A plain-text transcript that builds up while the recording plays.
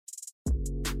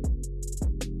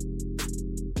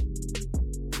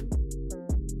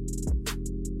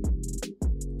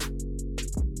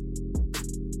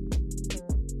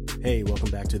Hey, welcome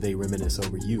back to They Reminisce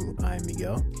Over You. I'm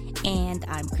Miguel. And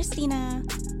I'm Christina.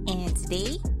 And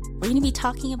today, we're going to be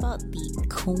talking about the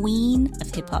queen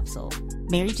of hip-hop soul,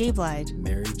 Mary J. Blige.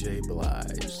 Mary J.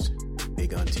 Blige.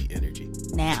 Big auntie energy.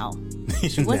 Now.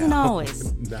 She wasn't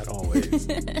always. Not always.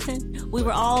 We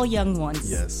were all young ones.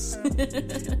 Yes.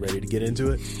 Ready to get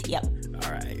into it? Yep.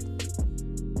 All right.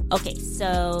 Okay,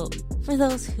 so for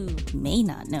those who may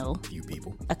not know, Few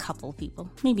people. a couple people,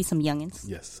 maybe some youngins.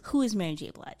 Yes. Who is Mary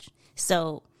J. Blige?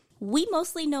 So we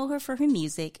mostly know her for her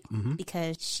music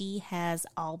because she has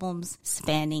albums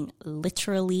spanning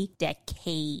literally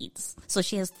decades. So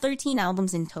she has 13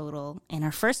 albums in total, and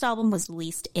her first album was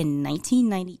released in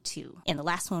 1992, and the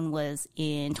last one was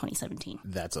in 2017.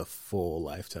 That's a full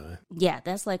lifetime. Yeah,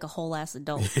 that's like a whole ass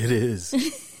adult. It is.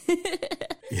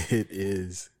 It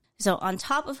is. So on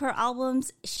top of her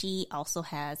albums, she also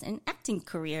has an acting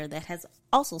career that has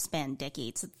also spanned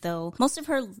decades, though most of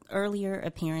her earlier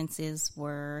appearances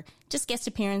were just guest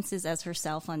appearances as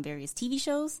herself on various TV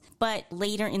shows. But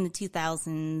later in the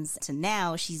 2000s to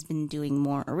now, she's been doing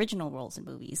more original roles in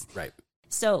movies. Right.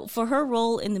 So for her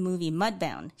role in the movie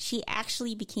Mudbound, she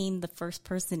actually became the first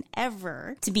person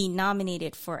ever to be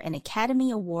nominated for an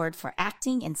Academy Award for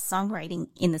acting and songwriting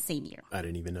in the same year. I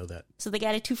didn't even know that. So they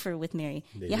got a twofer with Mary.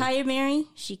 They You did. hire Mary,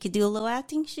 she could do a little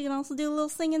acting, she can also do a little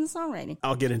singing and songwriting.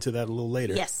 I'll get into that a little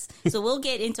later. Yes. So we'll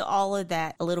get into all of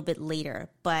that a little bit later.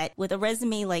 But with a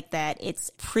resume like that,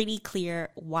 it's pretty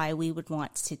clear why we would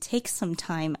want to take some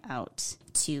time out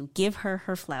to give her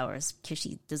her flowers, because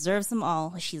she deserves them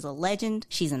all. She's a legend.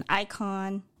 She's an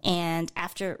icon. And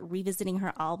after revisiting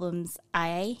her albums,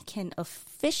 I can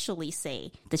officially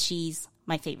say that she's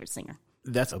my favorite singer.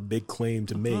 That's a big claim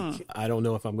to make. I don't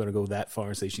know if I'm going to go that far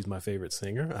and say she's my favorite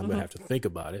singer. I'm going to have to think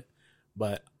about it.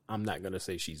 But I'm not going to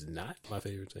say she's not my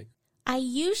favorite singer. I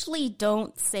usually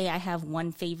don't say I have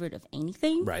one favorite of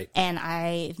anything. Right. And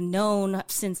I've known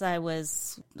since I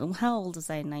was, how old was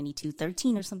I? 92,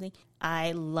 13 or something.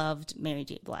 I loved Mary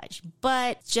J. Blige.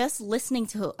 But just listening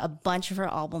to a bunch of her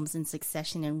albums in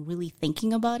succession and really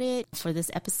thinking about it for this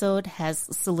episode has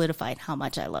solidified how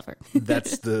much I love her.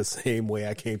 That's the same way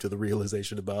I came to the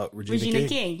realization about Regina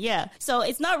King, yeah. So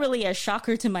it's not really a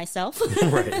shocker to myself.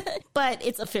 Right. But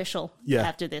it's official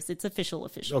after this. It's official.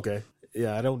 Okay.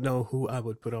 Yeah, I don't know who I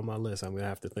would put on my list. I'm going to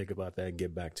have to think about that and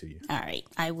get back to you. All right.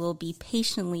 I will be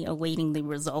patiently awaiting the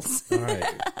results. All right.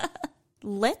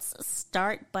 Let's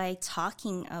start by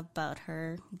talking about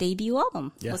her debut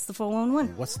album. Yeah. What's the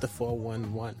 411? What's the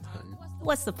 411, hun?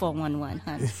 What's the 411,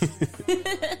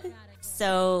 hun?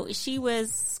 So she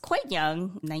was quite young,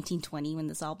 1920, when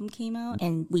this album came out.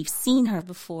 And we've seen her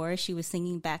before. She was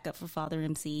singing backup for Father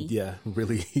MC. Yeah,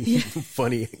 really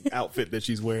funny outfit that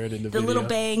she's wearing in the video. The little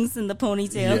bangs and the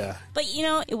ponytail. Yeah. But, you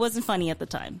know, it wasn't funny at the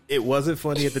time. It wasn't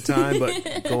funny at the time,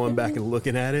 but going back and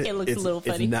looking at it, It looks a little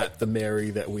funny. It's not the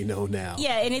Mary that we know now.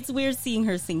 Yeah, and it's weird seeing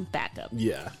her sing backup.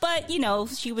 Yeah. But, you know,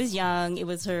 she was young. It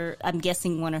was her, I'm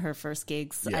guessing, one of her first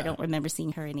gigs. Yeah. I don't remember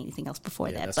seeing her in anything else before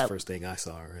Yeah, that. that's But the first thing I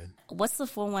saw her in. What's the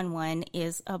 411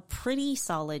 is a pretty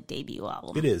solid debut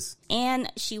album. It is.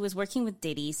 And she was working with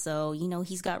Diddy, so, you know,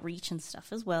 he's got reach and stuff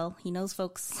as well. He knows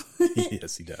folks.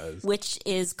 Yes, he does. Which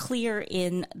is clear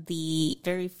in the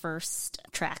very first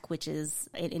track, which is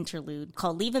an interlude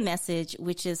called Leave a Message,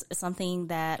 which is something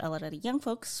that a lot of the young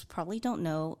folks probably don't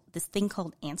know. This thing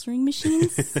called answering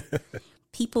machines.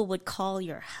 People would call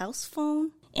your house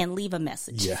phone and leave a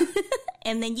message. Yeah.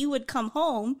 And then you would come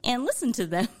home and listen to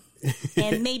them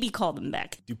and maybe call them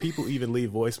back. Do people even leave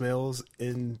voicemails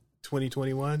in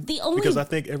 2021? Only- Because I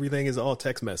think everything is all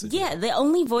text messages. Yeah, the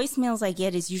only voicemails I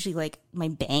get is usually like my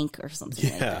bank or something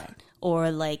like that.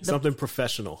 Or like Something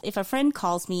professional. if a friend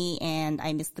calls me and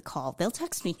I miss the call, they'll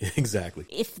text me. Exactly.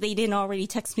 If they didn't already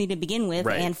text me to begin with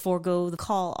Right. and forego the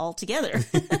call altogether.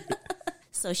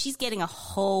 So she's getting a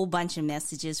whole bunch of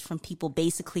messages from people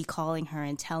basically calling her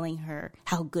and telling her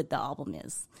how good the album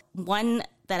is. One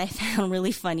that I found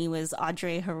really funny was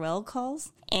Andre Harrell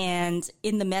calls. And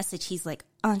in the message, he's like,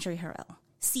 Andre Harrell,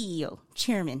 CEO,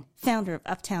 chairman, founder of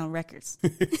Uptown Records.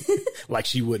 Like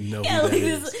she wouldn't know Yeah, who like, that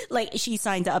is. like she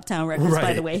signed to Uptown Records,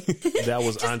 by the way. That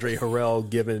was Andre Harrell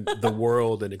giving the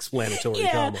world an explanatory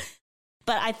comma.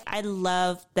 But I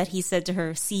love that he said to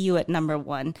her, see you at number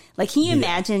one. Like, can you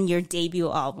imagine your debut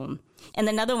album? And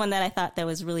another one that I thought that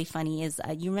was really funny is,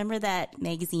 you remember that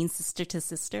magazine Sister to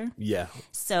Sister? Yeah.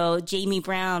 So Jamie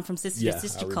Brown from Sister to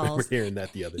Sister I remember calls. hearing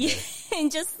that the other day.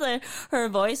 And just her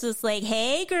voice was like,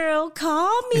 hey girl,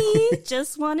 call me.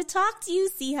 Just want to talk to you,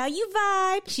 see how you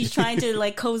vibe. She's trying to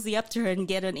like cozy up to her and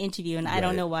get an interview. And I don't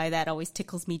Right. know why that always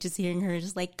tickles me, just hearing her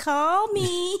just like, call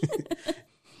me.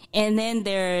 And then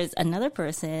there's another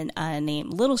person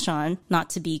named Little Sean, not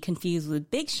to be confused with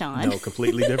Big Sean. No,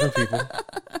 completely different people.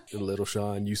 Little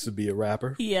Sean used to be a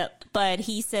rapper. Yep. But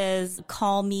he says,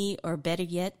 call me, or better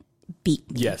yet, beat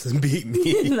me. Yes, beat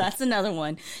me. That's another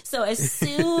one. So as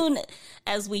soon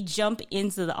as we jump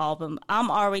into the album,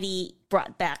 I'm already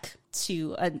brought back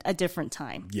to a different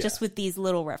time, just with these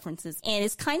little references. And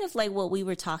it's kind of like what we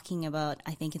were talking about,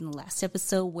 I think, in the last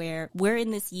episode, where we're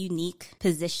in this unique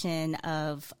position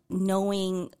of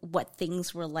knowing what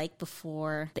things were like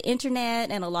before the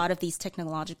internet and a lot of these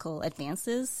technological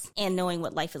advances, and knowing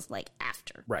what life is like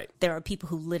after. Right. There are people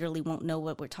who literally won't know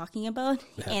what we're talking about.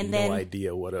 Have no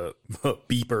idea what a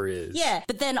beeper is. Yeah,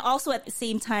 but then also at the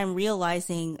same time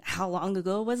realizing how long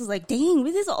ago it was. It's like, dang,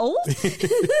 was this old?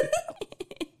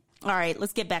 All right,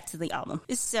 let's get back to the album.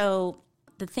 So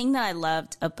the thing that I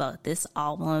loved about this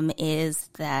album is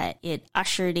that it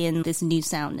ushered in this new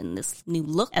sound and this new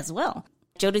look as well.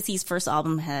 Jodeci's first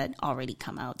album had already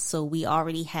come out, so we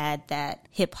already had that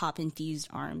hip-hop infused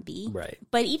R&B. Right.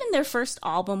 But even their first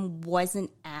album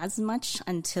wasn't as much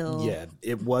until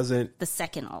it wasn't the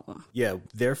second album. Yeah,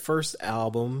 their first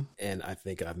album, and I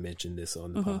think I've mentioned this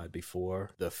on the pod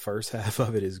before, the first half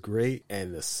of it is great,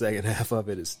 and the second half of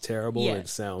it is terrible, and it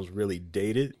sounds really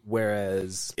dated,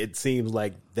 whereas it seems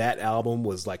like that album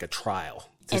was like a trial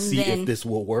to see if this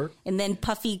will work. And then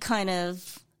Puffy kind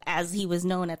of, as he was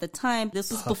known at the time, this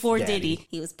was Puff before Daddy. Diddy.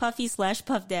 He was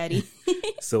Puffy/Puff Daddy.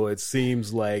 So it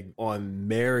seems like on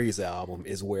Mary's album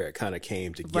is where it kind of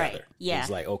came together. Right, yeah. It's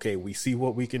like, okay, we see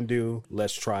what we can do.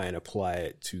 Let's try and apply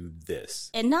it to this.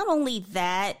 And not only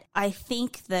that, I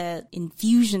think the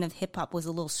infusion of hip-hop was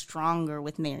a little stronger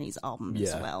with Mary's album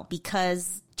as well.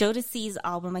 Because Jodeci's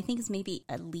album, I think, is maybe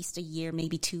at least a year,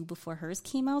 maybe two before hers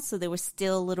came out. So there was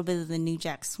still a little bit of the New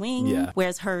Jack Swing,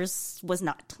 whereas hers was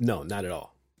not. No, not at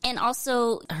all. And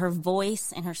also her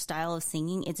voice and her style of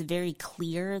singing, it's very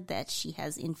clear that she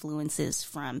has influences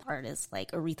from artists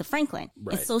like Aretha Franklin.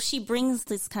 Right. And so she brings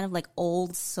this kind of like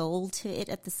old soul to it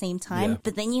at the same time. Yeah.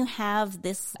 But then you have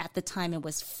this, at the time it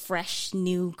was fresh,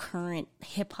 new, current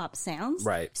hip hop sounds.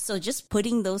 Right. So just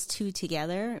putting those two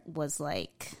together was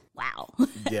like, wow.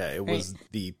 Yeah, it was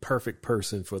the perfect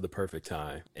person for the perfect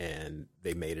time, and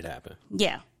they made it happen.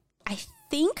 Yeah. I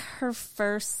think her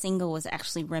first single was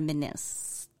actually Reminisce.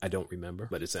 I don't remember,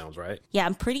 but it sounds right. Yeah,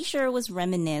 I'm pretty sure it was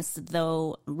Reminisce,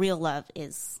 though Real Love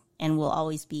is and will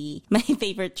always be my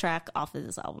favorite track off of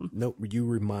this album. No, You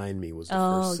Remind Me was the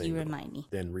first single. You Remind Me.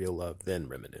 Then Real Love, then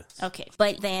Reminisce. Okay,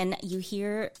 but then you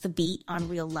hear the beat on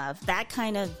Real Love. That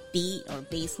kind of beat or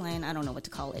bass line, I don't know what to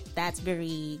call it. That's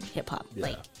very hip hop. Yeah.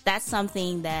 Like, that's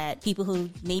something that people who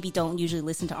maybe don't usually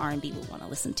listen to R&B will want to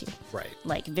listen to. Right.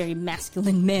 Like very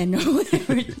masculine men or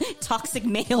whatever. Toxic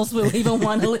males will even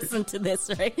want to listen to this,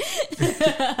 right?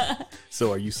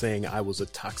 So are you saying I was a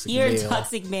toxic You're male? a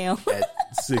toxic male. At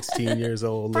 16 years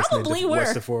old, Probably listening to were.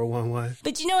 What's the 411?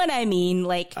 But you know what I mean?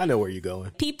 Like, I know where you're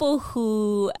going. people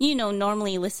who, you know,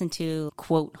 normally listen to,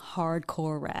 quote,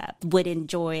 hardcore rap would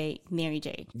enjoy Mary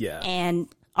J. Yeah. And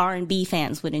R&B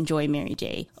fans would enjoy Mary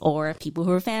J. Or people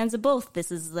who are fans of both.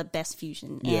 This is the best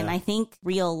fusion. Yeah. And I think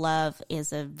Real Love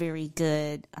is a very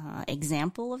good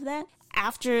example of that.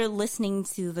 After listening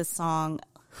to the song,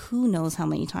 who knows how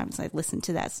many times I've listened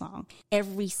to that song.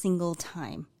 Every single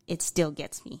time, it still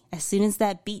gets me. As soon as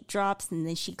that beat drops and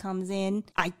then she comes in,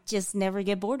 I just never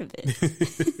get bored of it.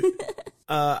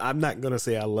 I'm not going to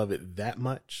say I love it that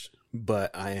much,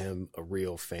 but I am a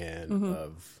real fan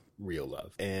of Real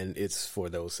Love. And it's for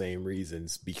those same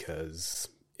reasons, because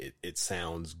it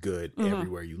sounds good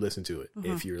everywhere you listen to it.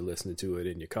 If you're listening to it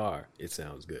in your car, it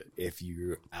sounds good. If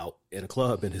you're out in a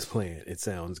club and it's playing, it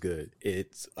sounds good.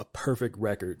 It's a perfect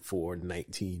record for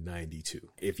 1992.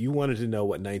 If you wanted to know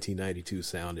what 1992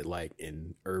 sounded like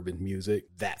in urban music,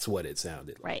 that's what it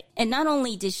sounded like. Right. And not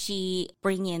only did she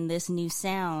bring in this new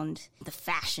sound, the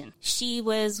fashion. She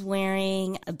was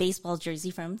wearing a baseball jersey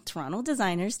from Toronto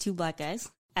Designers, two black guys.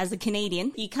 As a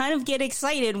Canadian, you kind of get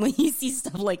excited when you see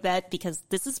stuff like that, because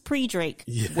this is pre-Drake,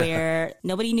 where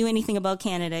nobody knew anything about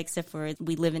Canada except for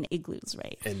we live in igloos,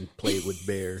 right? And played with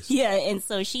bears. Yeah, and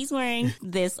so she's wearing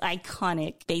this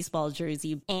iconic baseball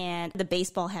jersey and the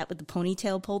baseball hat with the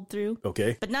ponytail pulled through.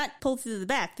 Okay. But not pulled through the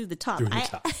back, through the top. Through the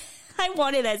top. I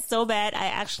wanted that so bad, I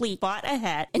actually bought a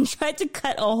hat and tried to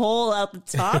cut a hole out the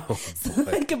top so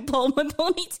I could pull my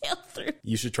ponytail through.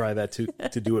 You should try that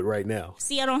to do it right now.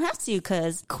 See, I don't have to,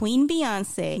 because Queen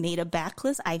Beyonce made a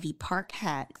backless Ivy Park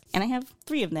hat. And I have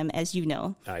 3 of them, as you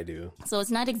know. I do. So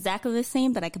it's not exactly the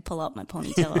same, but I could pull out my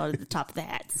ponytail out of the top of the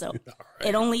hat. So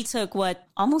it only took,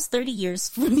 almost 30 years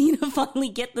for me to finally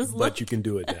get this look. But you can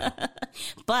do it now.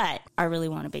 But I really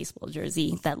want a baseball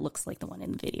jersey that looks like the one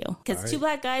in the video. Because Two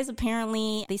Black Guys,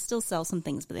 apparently, they still sell some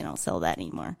things, but they don't sell that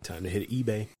anymore. Time to hit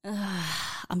eBay.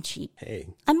 I'm cheap. Hey.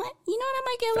 I might, you know what? I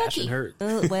might get Fashion lucky.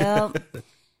 hurt. Well...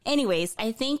 Anyways,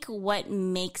 I think what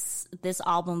makes this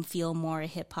album feel more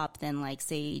hip-hop than, like,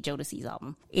 say, Jodeci's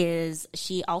album is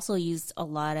she also used a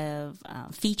lot of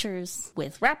features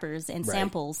with rappers and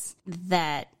samples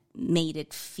that made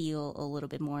it feel a little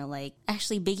bit more like...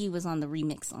 Actually, Biggie was on the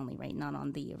remix only, right? Not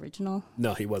on the original?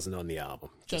 No, he wasn't on the album.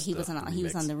 Yeah, he was on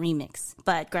the remix.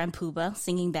 But Grand Puba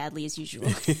singing badly as usual.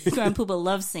 Grand Puba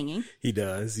loves singing. He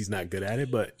does. He's not good at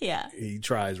it, but yeah, he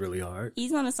tries really hard.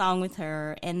 He's on a song with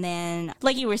her. And then,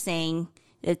 like you were saying...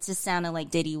 It just sounded like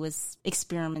Diddy was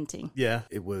experimenting. Yeah,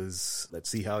 it was, let's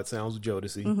see how it sounds with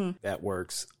Jodeci. That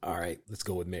works. All right, let's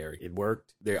go with Mary. It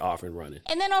worked. They're off and running.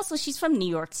 And then also, she's from New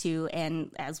York, too. And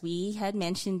as we had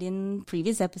mentioned in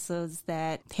previous episodes,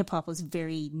 that hip-hop was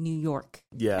very New York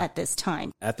at this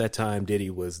time. At that time,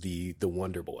 Diddy was the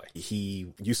wonder boy.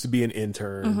 He used to be an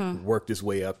intern, worked his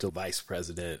way up to vice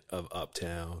president of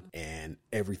Uptown, and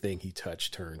everything he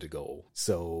touched turned to gold.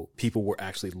 So people were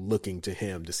actually looking to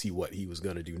him to see what he was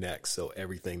going to do next. So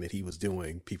everything that he was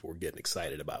doing, people were getting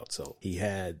excited about. So he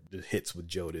had the hits with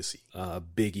Jodeci.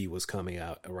 Biggie was coming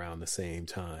out around the same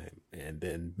time, and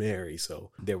then Mary.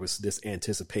 So there was this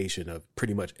anticipation of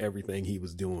pretty much everything he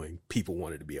was doing. People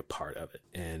wanted to be a part of it.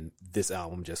 And this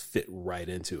album just fit right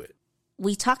into it.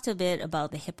 We talked a bit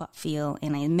about the hip hop feel,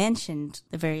 and I mentioned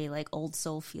the very like old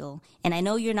soul feel. And I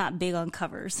know you're not big on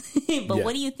covers, but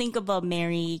what do you think about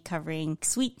Mary covering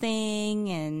Sweet Thing?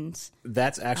 And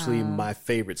that's actually my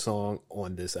favorite song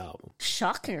on this album.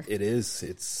 Shocker! It is.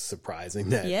 It's surprising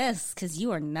that. Yes, because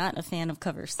you are not a fan of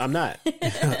covers. I'm not.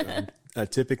 I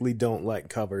typically don't like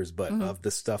covers, but of the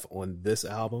stuff on this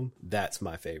album, that's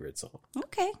my favorite song.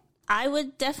 Okay. I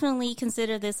would definitely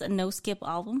consider this a no-skip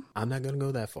album. I'm not going to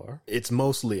go that far. It's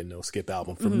mostly a no-skip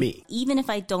album for me. Even if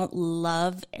I don't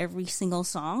love every single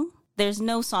song, there's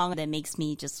no song that makes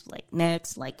me just like,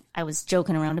 next. Like, I was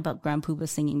joking around about Grand Puba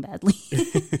singing badly.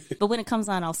 But when it comes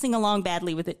on, I'll sing along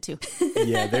badly with it too.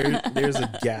 Yeah, there's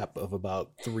a gap of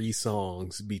about 3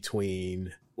 songs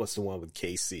between... What's the one with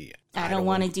KC? I don't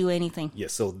want to do anything. Yeah,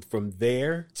 so from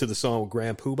there to the song with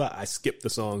Grand Puba, I skipped the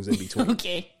songs in between.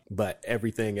 Okay. But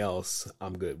everything else,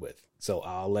 I'm good with. So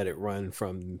I'll let it run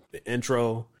from the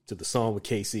intro to the song with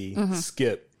KC,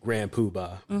 skip Grand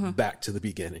Puba, back to the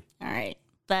beginning. All right.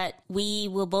 But we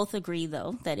will both agree,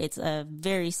 though, that it's a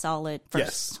very solid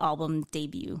first album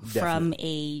debut from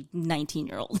a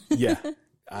 19-year-old. Yeah.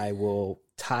 I will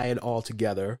tie it all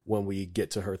together when we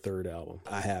get to her third album.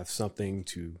 I have something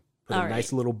to put a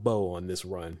nice little bow on this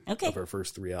run of her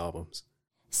first 3 albums.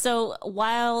 So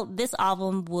while this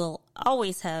album will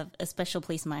always have a special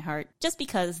place in my heart, just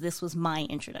because this was my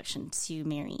introduction to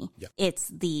Mary, it's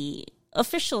the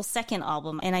official second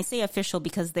album. And I say official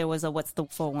because there was a What's the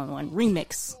 411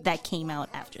 remix that came out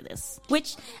after this,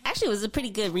 which actually was a pretty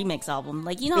good remix album.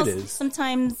 Like, you know,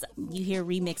 sometimes you hear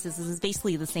remixes, it's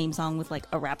basically the same song with like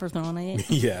a rapper thrown in it.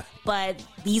 Yeah. But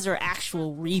these are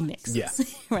actual remixes. Yeah.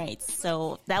 Right.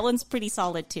 So that one's pretty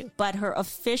solid too. But her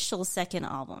official second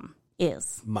album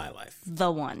is My Life. The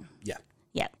one. Yeah.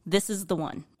 Yeah, this is the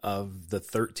one. Of the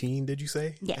 13, did you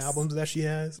say? Yes. Albums that she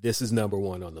has? This is number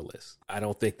 1 on the list. I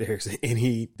don't think there's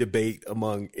any debate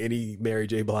among any Mary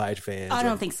J. Blige fans. I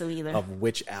don't think so either. Of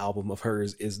which album of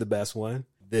hers is the best one.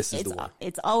 This is the one.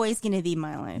 It's always going to be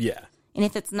My Life. Yeah. And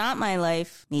if it's not My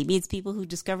Life, maybe it's people who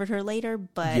discovered her later,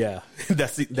 but... Yeah,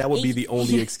 that would be the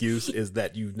only excuse, is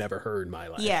that you've never heard My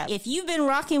Life. Yeah, if you've been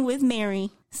rocking with Mary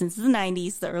since the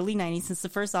 90s, the early 90s, since the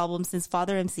first album, since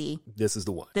Father MC... This is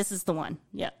the one. This is the one,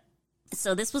 yeah.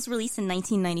 So this was released in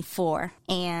 1994,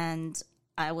 and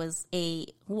I was a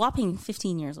whopping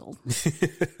 15 years old.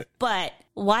 But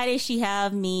why does she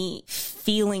have me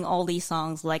feeling all these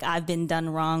songs like I've been done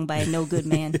wrong by a no good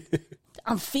man?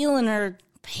 I'm feeling her...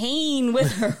 pain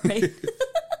with her, right?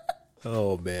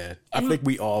 Oh man, I think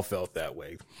we all felt that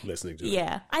way listening to it.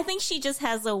 Yeah, I think she just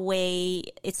has a way,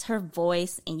 it's her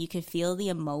voice and you can feel the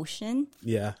emotion.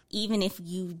 Yeah. Even if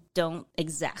you don't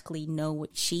exactly know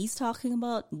what she's talking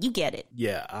about, you get it.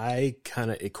 Yeah, I kind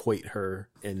of equate her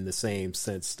in the same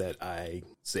sense that I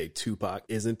say Tupac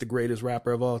isn't the greatest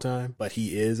rapper of all time, but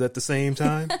he is at the same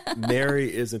time.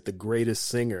 Mary isn't the greatest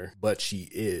singer, but she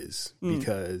is,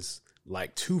 because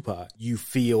like Tupac, you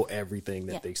feel everything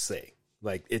that they say.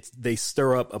 Like they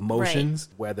stir up emotions,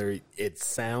 whether it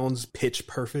sounds pitch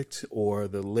perfect or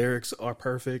the lyrics are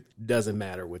perfect, doesn't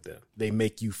matter with them. They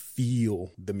make you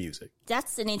feel the music.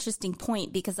 That's an interesting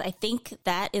point because I think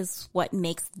that is what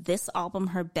makes this album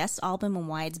her best album and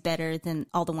why it's better than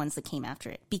all the ones that came after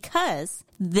it. Because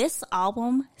this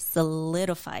album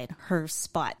solidified her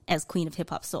spot as Queen of Hip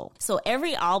Hop Soul. So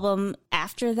every album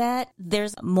after that,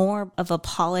 there's more of a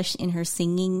polish in her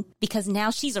singing because now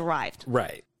she's arrived.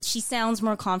 Right. She sounds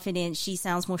more confident. She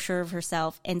sounds more sure of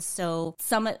herself. And so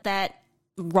some of that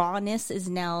rawness is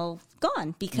now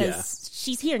gone because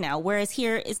she's here now. Whereas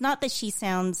here, it's not that she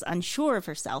sounds unsure of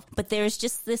herself, but there's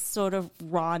just this sort of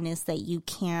rawness that you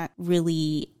can't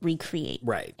really recreate.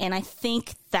 Right. And I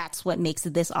think that's what makes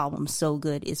this album so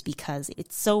good is because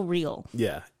it's so real.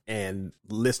 Yeah. And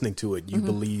listening to it, you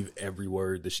believe every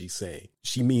word that she's saying.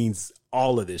 She means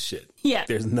all of this shit. Yeah.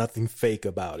 There's nothing fake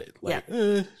about it. Like,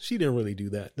 she didn't really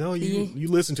do that. No, you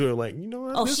listen to it like, you know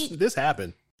what? This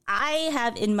happened. I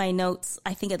have in my notes,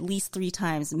 I think at least 3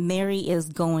 times, Mary is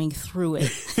going through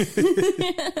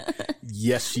it.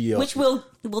 Yes, she is. Which we'll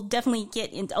definitely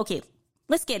get into. Okay,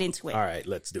 let's get into it. All right,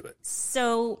 let's do it.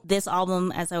 So this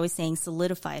album, as I was saying,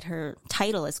 solidified her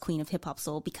title as Queen of Hip Hop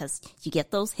Soul because you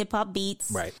get those hip hop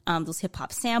beats, right? Those hip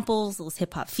hop samples, those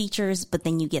hip hop features, but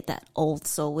then you get that old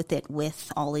soul with it, with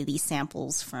all of these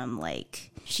samples from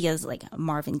like, she has like a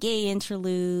Marvin Gaye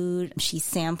interlude. She's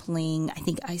sampling, I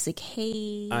think, Isaac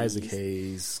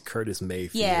Hayes, Curtis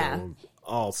Mayfield. Yeah.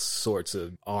 All sorts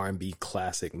of R&B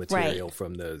classic material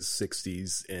from the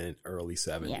 60s and early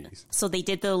 70s. Yeah. So they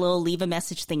did the little leave a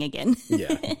message thing again.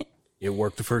 Yeah. It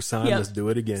worked the first time. Yep. Let's do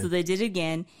it again. So they did it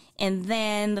again. And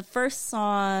then the first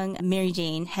song, Mary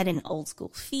Jane, had an old school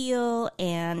feel.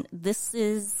 And this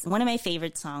is one of my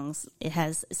favorite songs. It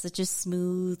has such a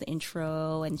smooth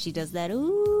intro. And she does that,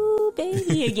 ooh,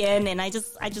 baby, again. And I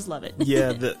just love it.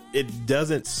 Yeah, it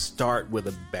doesn't start with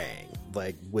a bang.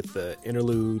 Like with the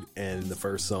interlude and the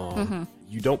first song,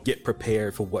 you don't get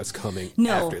prepared for what's coming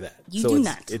after that. You do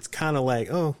not. It's kind of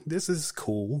like, oh, this is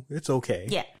cool. It's okay.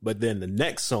 Yeah. But then the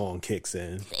next song kicks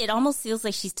in. It almost feels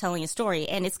like she's telling a story,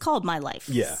 and it's called My Life.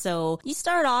 Yeah. So you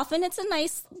start off, and it's a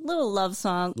nice little love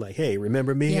song. Like, hey,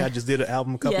 remember me? Yeah. I just did an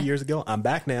album a couple years ago. I'm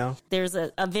back now. There's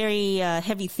a very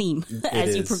heavy theme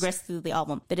as you progress through the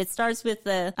album. But it starts with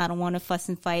I don't want to fuss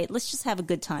and fight. Let's just have a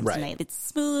good time tonight. It's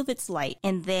smooth. It's light.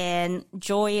 And then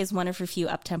Joy is one of her few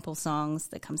up-tempo songs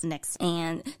that comes next.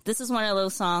 And this is one of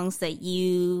those songs that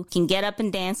you can get up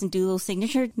and dance and do those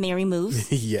signature Mary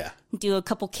moves. Yeah. Do a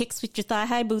couple kicks with your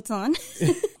thigh-high boots on.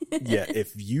 Yeah,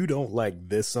 if you don't like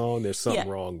this song, there's something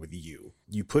wrong with you.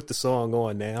 You put the song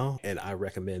on now, and I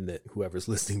recommend that whoever's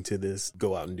listening to this,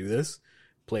 go out and do this.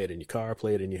 Play it in your car,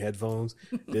 play it in your headphones.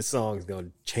 This song is going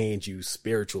to change you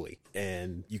spiritually.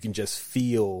 And you can just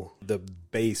feel the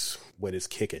bass when it's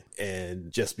kicking.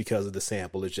 And just because of the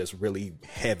sample, it's just really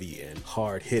heavy and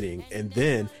hard hitting. And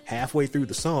then halfway through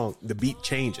the song, the beat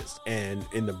changes. And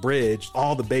in the bridge,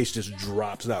 all the bass just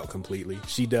drops out completely.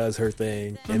 She does her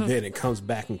thing. And then it comes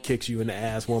back and kicks you in the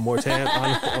ass one more time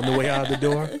on the way out the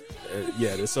door.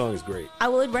 Yeah, this song is great. I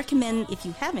would recommend, if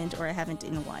you haven't or haven't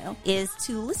in a while, is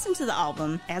to listen to the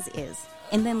album as is.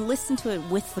 And then listen to it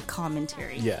with the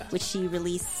commentary, which she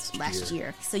released last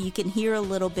year. So you can hear a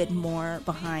little bit more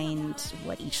behind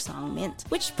what each song meant,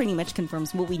 which pretty much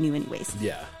confirms what we knew anyways.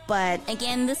 Yeah. But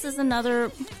again, this is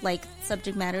another, like,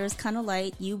 subject matter is kind of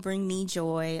light. You bring me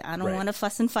joy. I don't want to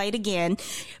fuss and fight again.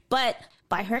 But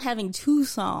by her having 2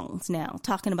 songs now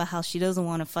talking about how she doesn't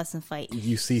want to fuss and fight,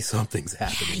 you see something's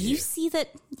happening. You see that,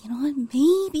 you know what,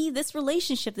 maybe this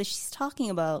relationship that she's talking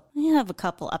about, you have a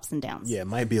couple ups and downs. Yeah, it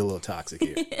might be a little toxic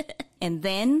here. And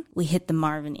then we hit the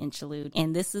Marvin interlude.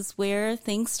 And this is where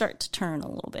things start to turn a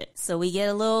little bit. So we get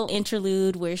a little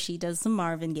interlude where she does some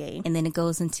Marvin Gaye. And then it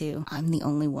goes into, I'm the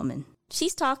only woman.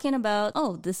 She's talking about,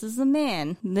 oh, this is a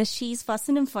man that she's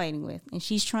fussing and fighting with. And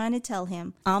she's trying to tell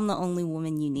him, I'm the only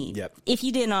woman you need. Yep. If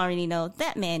you didn't already know,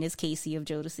 that man is Casey of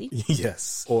Jodeci.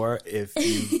 Yes. Or if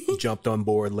you jumped on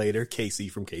board later, Casey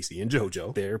from Casey and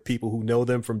JoJo. There are people who know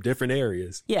them from different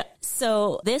areas. Yeah.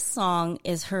 So this song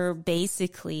is her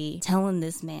basically telling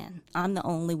this man, I'm the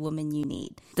only woman you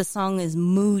need. The song is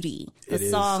moody. The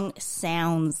song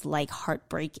sounds like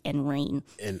heartbreak and rain.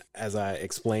 And as I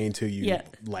explained to you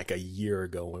like a year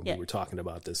ago when we were talking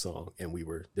about this song and we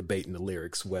were debating the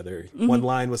lyrics, whether one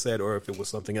line was said or if it was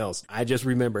something else, I just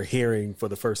remember hearing for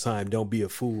the first time, don't be a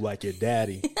fool like your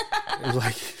daddy. It was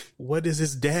like, what does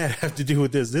his dad have to do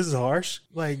with this? This is harsh.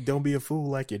 Like, don't be a fool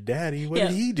like your daddy. What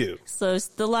did he do? So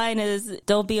the line is,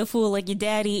 don't be a fool like your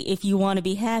daddy if you want to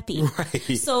be happy.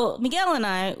 Right. So Miguel and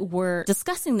I were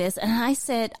discussing this, and I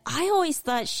said, I always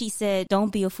thought she said,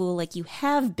 don't be a fool like you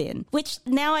have been, which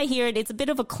now I hear it, it's a bit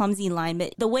of a clumsy line,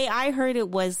 but the way I heard it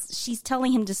was she's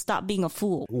telling him to stop being a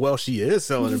fool. Well, she is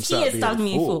telling him stop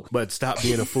being a fool. But stop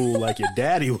being a fool like your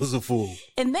daddy was a fool.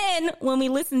 And then when we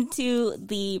listened to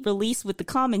the release with the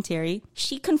commentary,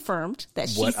 she confirmed that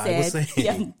she said,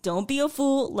 yeah, don't be a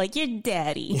fool like your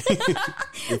daddy.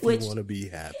 If you want to be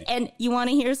happy. And you want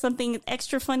to hear something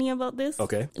extra funny about this?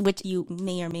 Okay. Which you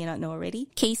may or may not know already.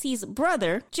 Casey's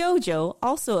brother, JoJo,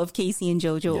 also of Casey and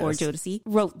JoJo or Jodeci,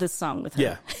 wrote this song with her.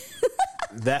 Yeah.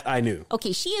 That I knew.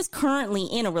 Okay, she is currently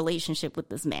in a relationship with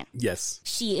this man. Yes.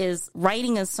 She is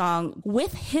writing a song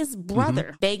with his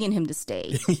brother, begging him to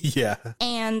stay. Yeah.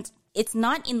 And it's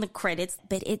not in the credits,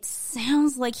 but it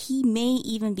sounds like he may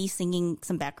even be singing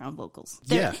some background vocals.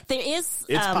 There is...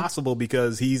 It's possible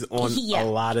because he's on a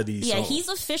lot of these songs. Yeah, he's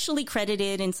officially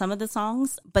credited in some of the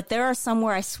songs, but there are some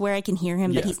where I swear I can hear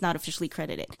him, but he's not officially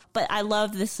credited. But I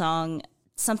love this song.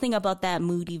 Something about that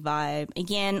moody vibe.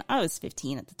 Again, I was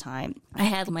 15 at the time. I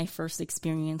had my first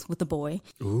experience with a boy.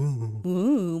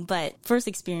 Ooh. But first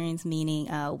experience meaning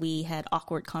we had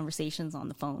awkward conversations on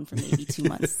the phone for maybe 2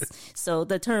 months. So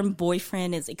the term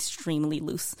boyfriend is extremely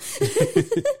loose.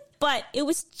 But it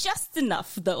was just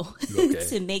enough, though,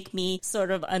 to make me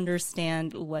sort of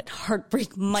understand what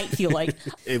heartbreak might feel like.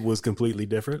 It was completely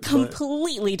different.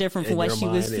 Completely different from what she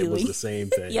was feeling. It was the same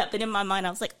thing. Yeah, but in my mind,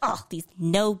 I was like, oh, these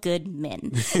no good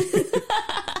men.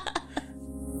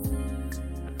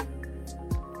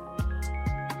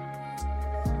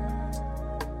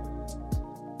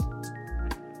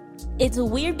 It's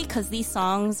weird because these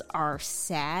songs are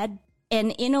sad.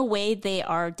 And in a way, they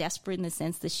are desperate in the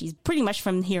sense that she's pretty much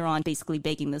from here on basically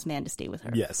begging this man to stay with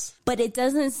her. Yes. But it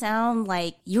doesn't sound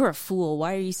like you're a fool.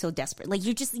 Why are you so desperate? Like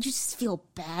you just feel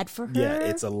bad for her. Yeah,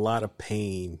 it's a lot of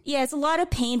pain. Yeah, it's a lot of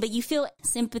pain, but you feel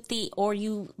sympathy or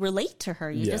you relate to her.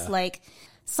 You're just like,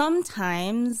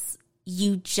 sometimes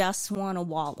you just want to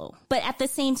wallow. But at the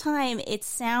same time, it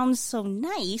sounds so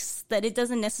nice that it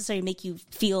doesn't necessarily make you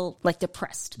feel like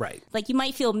depressed. Right. Like you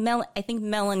might feel, I think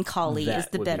melancholy is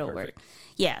the better word.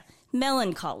 Yeah.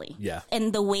 Melancholy. Yeah.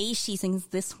 And the way she sings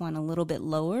this one a little bit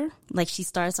lower, like she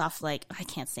starts off like, I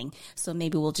can't sing, so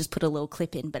maybe we'll just put a little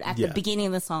clip in. But at the beginning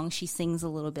of the song, she sings a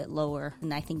little bit lower.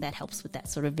 And I think that helps with that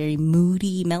sort of very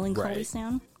moody, melancholy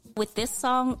sound. With this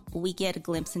song, we get a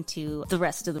glimpse into the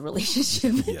rest of the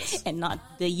relationship and not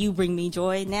the you bring me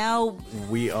joy. Now,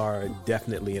 we are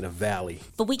definitely in a valley.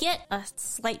 But we get a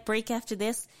slight break after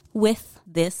this with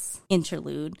this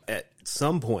interlude. At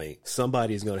some point,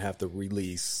 somebody is going to have to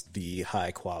release the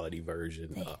high quality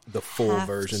version, the full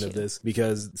version of this,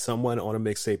 because someone on a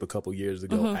mixtape a couple years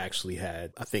ago actually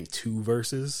had, I think, 2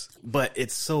 verses. But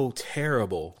it's so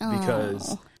terrible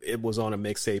because it was on a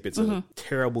mixtape. It's a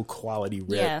terrible quality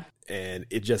rip, and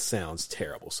it just sounds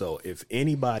terrible. So if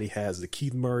anybody has the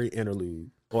Keith Murray interlude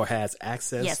or has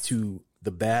access to the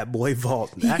Bad Boy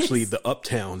Vault, actually the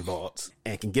Uptown Vaults,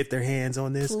 and can get their hands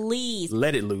on this, please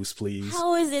let it loose, please.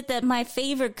 How is it that my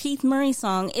favorite Keith Murray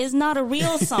song is not a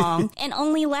real song and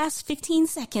only lasts 15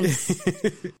 seconds?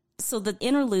 So the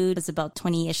interlude is about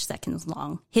 20-ish seconds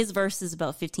long. His verse is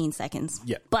about 15 seconds.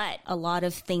 Yeah. But a lot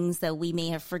of things that we may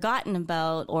have forgotten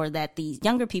about or that the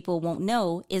younger people won't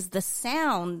know is the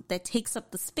sound that takes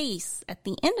up the space at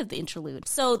the end of the interlude.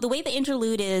 So the way the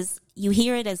interlude is, you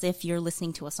hear it as if you're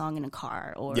listening to a song in a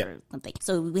car or something.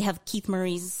 So we have Keith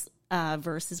Murray's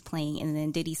verse is playing, and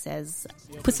then Diddy says,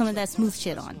 put some of that smooth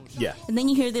shit on. Yeah. And then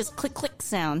you hear this click, click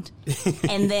sound,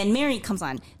 and then Mary comes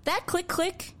on. That click,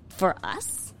 click, for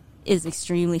us, is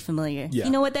extremely familiar. Yeah.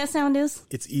 You know what that sound is?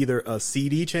 It's either a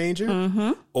CD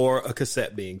changer or a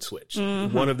cassette being switched.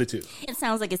 One of the two. It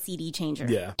sounds like a CD changer.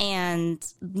 Yeah. And,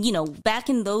 you know, back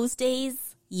in those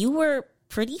days, you were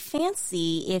pretty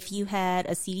fancy if you had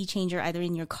a CD changer either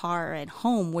in your car or at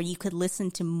home where you could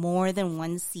listen to more than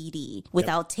one CD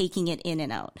without taking it in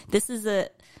and out. This is a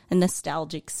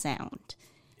nostalgic sound.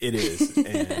 It is.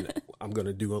 And I'm going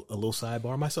to do a little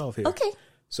sidebar myself here. Okay.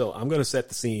 So I'm going to set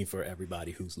the scene for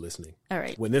everybody who's listening. All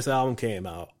right. When this album came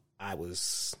out, I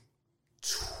was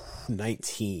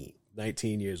 19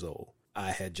 years old.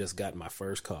 I had just gotten my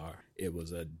first car. It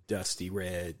was a dusty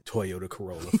red Toyota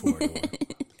Corolla 4-door.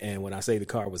 And when I say the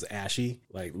car was ashy,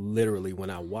 like literally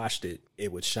when I washed it,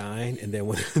 it would shine. And then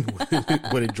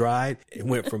when it dried, it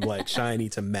went from like shiny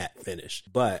to matte finish.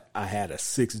 But I had a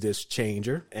 6-disc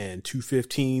changer and 2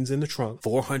 15s in the trunk,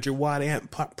 400 watt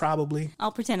amp probably.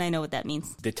 I'll pretend I know what that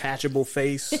means. Detachable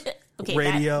face. Okay,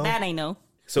 radio. That I know.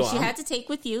 So she had to take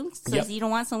with you, so Yep. you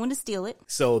don't want someone to steal it.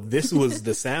 So this was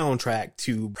the soundtrack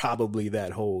to probably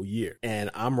that whole year. And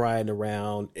I'm riding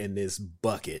around in this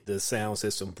bucket. The sound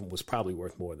system was probably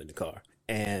worth more than the car.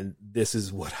 And this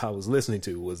is what I was listening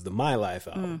to was the My Life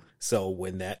album. So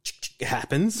when that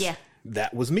happens, Yeah.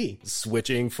 that was me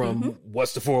switching from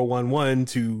What's the 411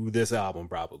 to this album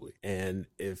probably. And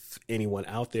if anyone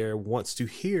out there wants to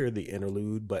hear the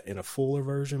interlude, but in a fuller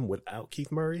version without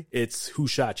Keith Murray, it's Who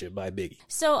Shot You by Biggie.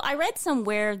 So I read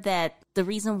somewhere that the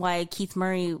reason why Keith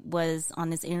Murray was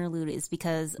on this interlude is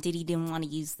because Diddy didn't want to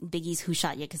use Biggie's Who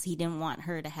Shot You because he didn't want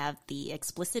her to have the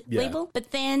explicit label.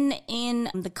 But then in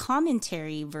the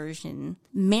commentary version,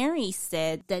 Mary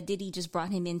said that Diddy just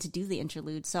brought him in to do the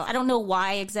interlude. So I don't know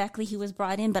why exactly he was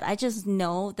brought in, but I just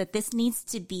know that this needs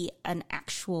to be an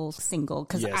actual single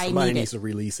because I somebody need needs it. to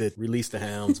release it. Release the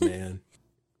Hounds, man.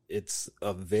 It's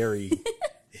a very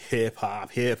hip hop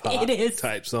It is.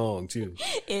 type song too.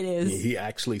 It is. He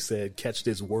actually said, "Catch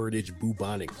this wordage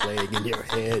bubonic plague in your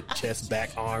head, chest,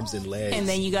 back, arms, and legs." And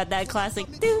then you got that classic.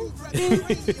 Doo, doo,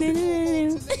 doo, doo,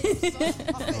 doo.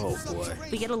 Oh boy,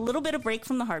 We get a little bit of break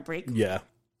from the heartbreak, yeah.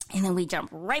 and then we jump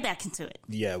right back into it.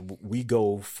 Yeah, we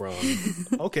go from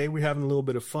okay, we're having a little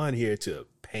bit of fun here to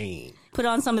pain. Put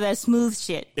on some of that smooth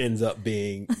shit. Ends up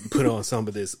being put on some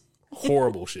of this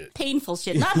horrible shit. Painful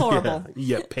shit, not horrible.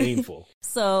 Yeah, painful.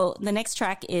 So the next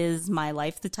track is My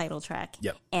Life, the title track.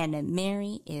 Yep. And then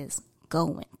Mary is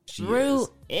going through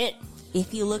it.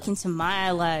 If you look into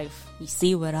my life, you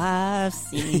see what I've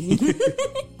seen.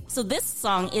 So this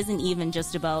song isn't even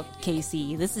just about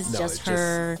Casey. This is just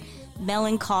her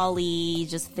melancholy,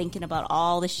 just thinking about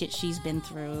all the shit she's been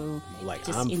through. Like,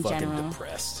 just I'm in fucking general.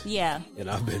 depressed. Yeah. And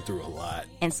I've been through a lot.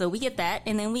 And so we get that,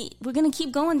 and then we're going to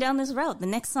keep going down this route. The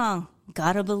next song,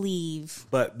 Gotta Believe.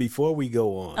 But before we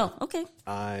go on, Oh, okay.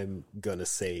 I'm going to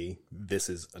say this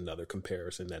is another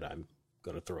comparison that I'm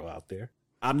going to throw out there.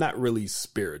 I'm not really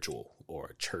spiritual or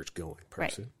a church-going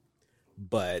person.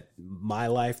 But My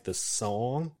Life, the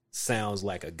song, sounds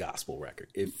like a gospel record.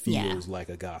 It feels like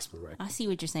a gospel record. I see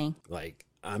what you're saying. Like,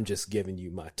 I'm just giving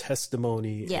you my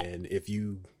testimony. Yeah. And if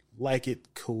you like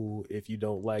it, cool. If you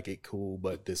don't like it, cool.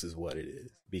 But this is what it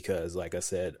is. Because like I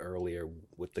said earlier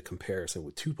with the comparison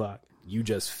with Tupac, you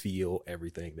just feel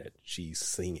everything that she's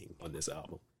singing on this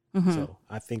album. So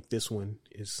I think this one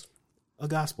is a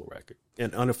gospel record.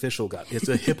 An unofficial gospel. It's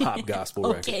a hip-hop gospel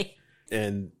record. Okay.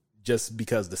 And just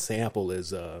because the sample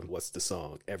is, what's the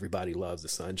song? Everybody Loves the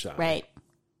Sunshine. Right.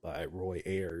 By Roy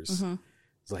Ayers.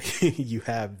 It's like you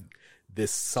have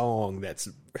this song that's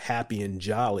happy and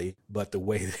jolly, but the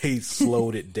way they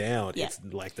slowed it down, it's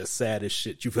like the saddest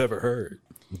shit you've ever heard.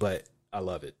 But I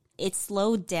love it. It's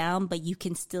slowed down, but you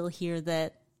can still hear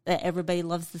that Everybody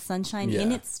Loves the Sunshine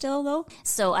in it still, though.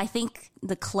 So I think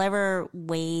the clever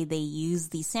way they use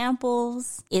these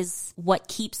samples is what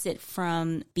keeps it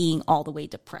from being all the way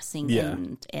depressing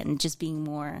and just being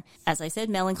more, as I said,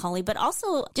 melancholy, but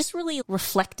also just really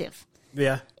reflective.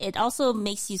 Yeah. It also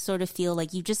makes you sort of feel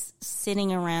like you're just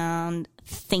sitting around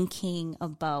thinking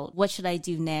about what should I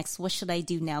do next? What should I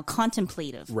do now?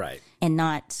 Contemplative. Right. And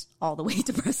not all the way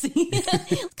depressing.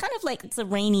 It's kind of like it's a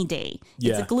rainy day.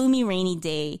 Yeah. It's a gloomy, rainy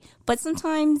day. But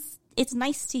sometimes it's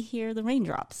nice to hear the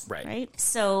raindrops. Right?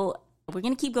 So we're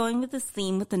going to keep going with this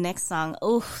theme with the next song.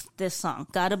 Oh, this song,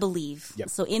 Gotta Believe. Yep.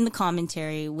 So in the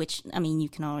commentary, which, I mean, you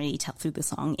can already tell through the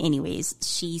song anyways,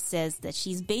 she says that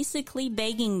she's basically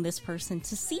begging this person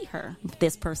to see her.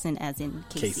 This person as in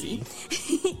Casey.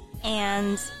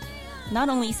 And not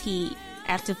only is he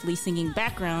actively singing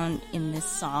background in this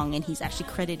song, and he's actually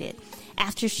credited,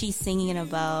 after she's singing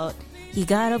about, you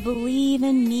gotta believe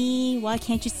in me, why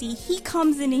can't you see? He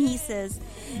comes in and he says,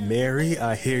 Mary,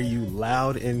 I hear you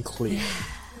loud and clear.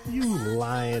 You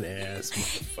lying ass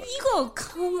motherfucker. you gonna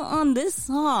come on this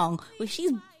song where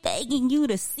she's begging you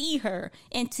to see her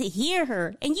and to hear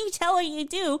her, and you tell her you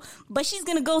do, but she's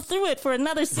gonna go through it for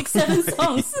another 6-7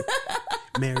 songs.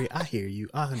 Mary, I hear you.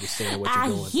 I understand what you're I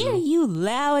going hear through. you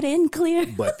loud and clear.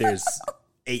 But there's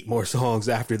 8 more songs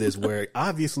after this where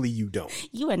obviously you don't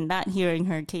You are not hearing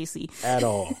her, Casey. at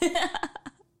all.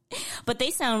 But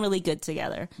they sound really good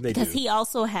together. They because do. he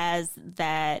also has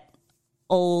that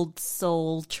old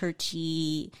soul,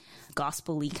 churchy,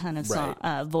 gospel-y kind of song,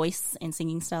 voice and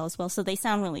singing style as well. So they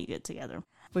sound really good together.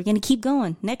 We're going to keep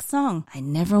going. Next song, I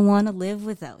Never Want to Live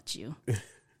Without You.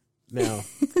 Now,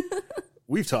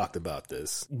 we've talked about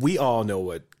this. We all know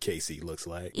what Casey looks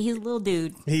like. He's a little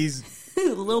dude. He's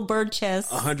a little bird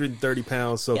chest. 130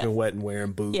 pounds, soaking wet and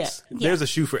wearing boots. Yeah. There's a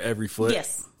shoe for every foot.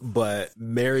 Yes. But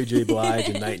Mary J. Blige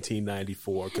in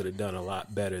 1994 could have done a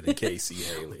lot better than Casey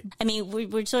Haley. I mean,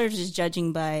 we're sort of just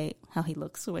judging by how he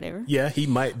looks or whatever. Yeah, he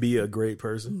might be a great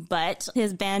person. But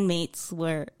his bandmates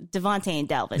were Devontae and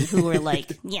Dalvin, who were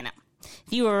like, you know,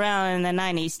 if you were around in the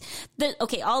 90s.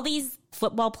 All these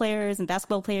football players and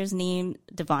basketball players named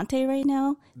Devontae right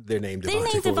now. They're named Devontae. They're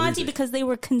named Devontae because they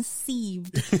were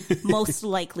conceived most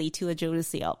likely to a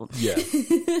Jodeci album. Yeah.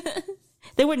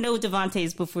 There were no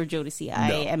Devontaes before Jodeci.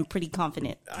 I am pretty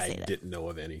confident to say that. I didn't know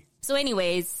of any. So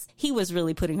anyways, he was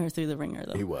really putting her through the ringer,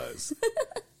 though. He was.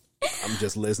 I'm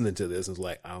just listening to this and it's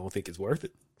like, I don't think it's worth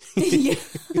it. Yeah.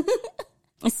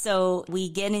 So we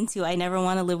get into I Never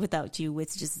Want to Live Without You,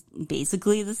 which is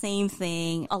basically the same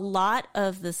thing. A lot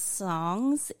of the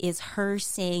songs is her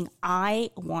saying, I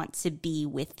want to be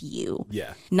with you.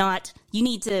 Yeah. Not, you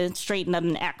need to straighten up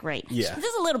and act right. Yeah.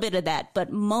 There's a little bit of that,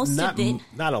 but most of it...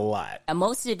 Not a lot.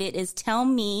 Most of it is tell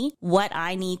me what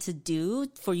I need to do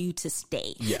for you to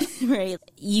stay. Yeah. Right?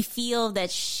 You feel that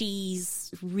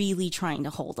she's really trying to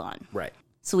hold on. Right.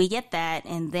 So we get that,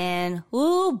 and then,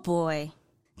 oh boy...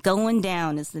 Going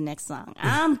Down is the next song.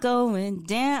 I'm going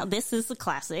down. This is a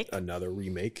classic. Another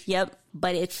remake. Yep.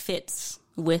 But it fits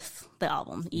with the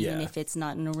album, even if it's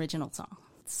not an original song.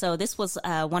 So this was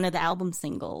one of the album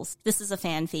singles. This is a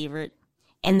fan favorite.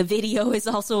 And the video is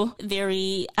also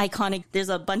very iconic. There's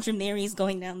a bunch of Marys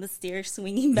going down the stairs,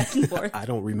 swinging back and forth. I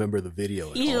don't remember the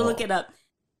video at all. You should look it up.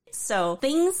 So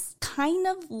things kind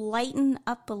of lighten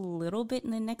up a little bit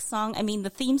in the next song. I mean, the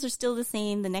themes are still the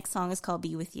same. The next song is called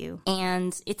Be With You.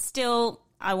 And it's still,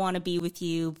 I want to be with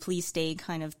you, please stay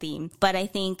kind of theme. But I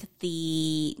think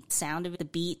the sound of the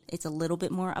beat, it's a little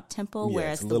bit more up-tempo. Yeah,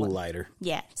 whereas it's a little lighter.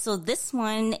 Yeah. So this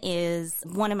one is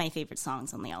one of my favorite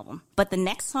songs on the album. But the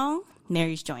next song,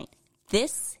 Mary's Joint.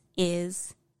 This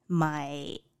is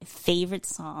my favorite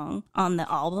song on the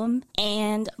album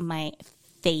and my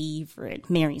favorite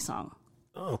Mary song.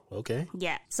 Oh, okay.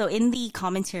 Yeah. So in the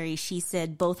commentary, she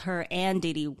said both her and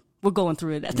Diddy were going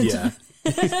through it at the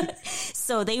time.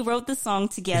 So they wrote the song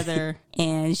together,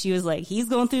 and she was like, he's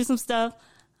going through some stuff.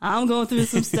 I'm going through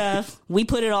some stuff. We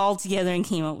put it all together and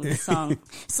came up with a song.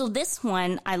 So this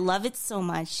one, I love it so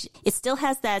much. It still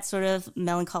has that sort of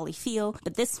melancholy feel,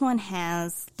 but this one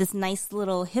has this nice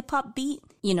little hip hop beat.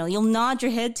 You know, you'll nod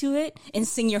your head to it and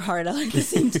sing your heart out at the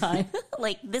same time.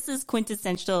 Like, this is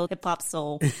quintessential hip hop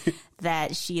soul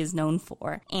that she is known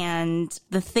for. And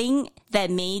the thing that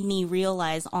made me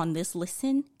realize on this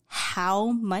listen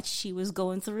how much she was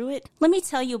going through it. Let me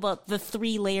tell you about the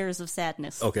 3 layers of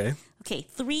sadness. Okay. Okay,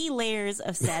 3 layers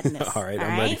of sadness. All right,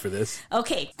 I'm ready for this.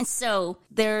 Okay, so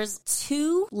there's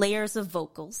 2 layers of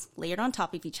vocals layered on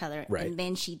top of each other, right. And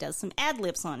then she does some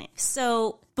ad-libs on it.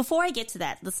 So before I get to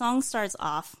that, the song starts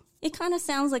off, it kind of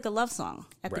sounds like a love song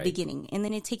at the beginning, and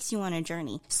then it takes you on a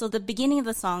journey. So the beginning of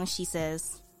the song, she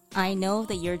says, I know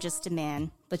that you're just a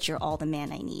man, but you're all the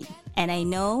man I need. And I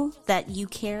know that you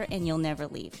care and you'll never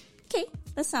leave. Okay,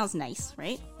 that sounds nice,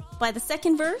 right? By the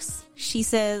second verse, she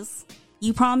says,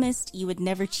 you promised you would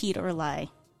never cheat or lie.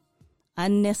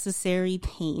 Unnecessary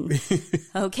pain.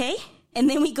 Okay? And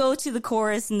then we go to the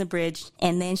chorus and the bridge,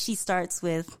 and then she starts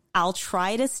with, I'll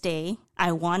try to stay.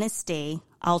 I want to stay.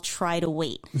 I'll try to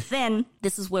wait. Then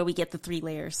this is where we get the 3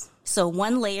 layers. So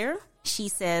one layer, she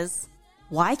says,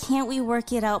 why can't we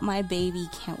work it out, my baby?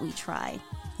 Can't we try?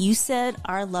 You said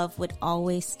our love would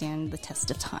always stand the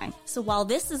test of time. So while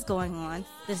this is going on,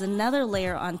 there's another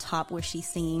layer on top where she's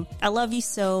singing, I love you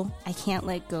so, I can't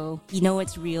let go. You know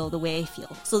it's real the way I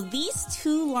feel. So these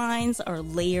 2 lines are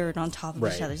layered on top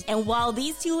of each other. And while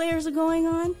these 2 layers are going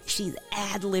on, she's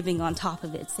ad-libbing on top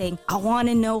of it, saying, I want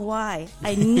to know why.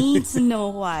 I need to know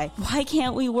why. Why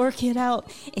can't we work it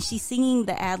out? And she's singing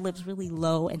the ad-libs really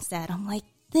low and sad. I'm like,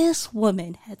 this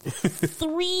woman had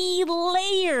 3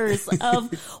 layers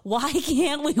of why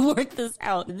can't we work this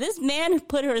out? This man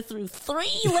put her through 3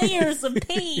 layers of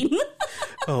pain.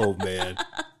 Oh, man.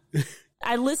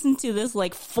 I listened to this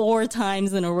like 4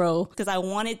 times in a row because I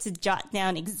wanted to jot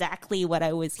down exactly what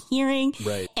I was hearing.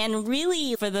 Right. And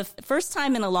really, for the first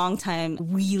time in a long time,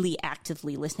 really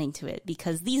actively listening to it.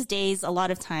 Because these days, a lot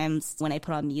of times when I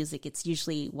put on music, it's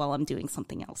usually while I'm doing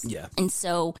something else. Yeah. And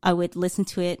so I would listen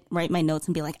to it, write my notes,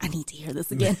 and be like, I need to hear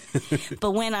this again.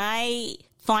 But when I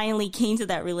finally came to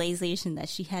that realization that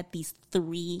she had these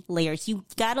 3 layers, you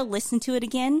got to listen to it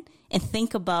again and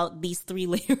think about these 3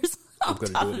 layers. I'm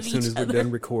going to do it as soon as we're done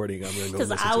recording. I'm going to go listen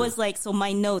to it. Because I was like, so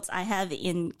my notes, I have it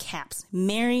in caps.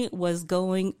 Mary was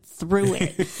going through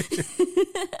it.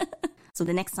 So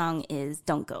the next song is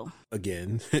Don't Go.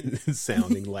 Again,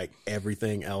 sounding like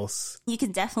everything else. You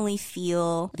can definitely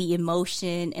feel the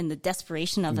emotion and the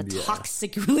desperation of a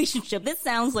toxic relationship. This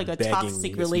sounds like a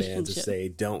toxic relationship. Man to say,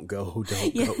 don't go,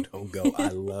 don't go, don't go. I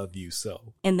love you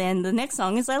so. And then the next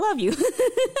song is I Love You.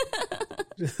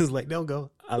 It's like, don't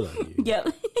go, I love you.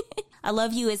 Yep. I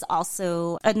Love You is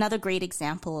also another great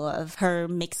example of her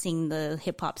mixing the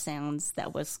hip hop sounds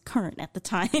that was current at the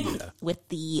time with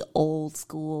the old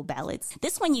school ballads.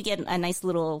 This one you get a nice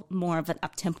little more of an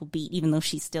up-tempo beat, even though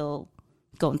she's still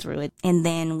going through it. And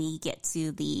then we get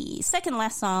to the second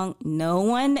last song, No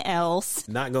One Else.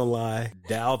 Not gonna lie,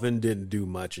 Dalvin didn't do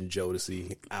much in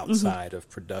Jodeci outside of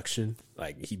production.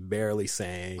 Like, he barely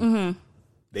sang.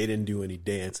 They didn't do any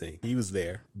dancing. He was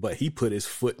there, but he put his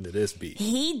foot into this beat.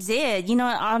 He did. You know,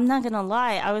 I'm not going to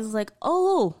lie. I was like,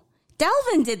 oh,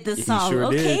 Dalvin did this song. He sure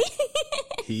okay.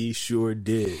 did. He sure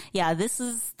did. Yeah, this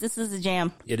is a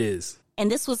jam. It is. And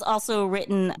this was also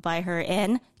written by her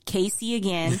and Casey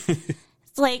again.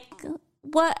 It's like,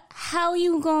 what? How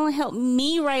you going to help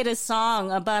me write a song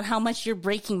about how much you're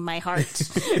breaking my heart?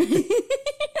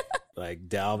 Like,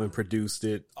 Dalvin produced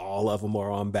it. All of them are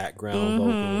on background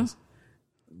vocals.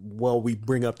 Well, we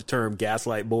bring up the term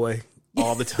gaslight boy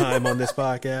all the time on this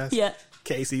podcast. Yeah.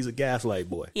 Casey's a gaslight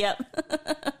boy. Yep.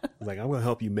 Like, I'm going to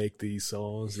help you make these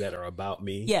songs that are about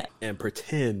me. Yeah. And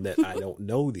pretend that I don't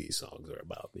know these songs are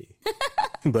about me.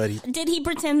 But did he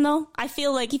pretend though? I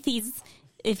feel like if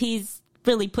he's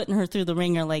really putting her through the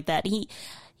ringer like that, he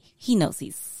knows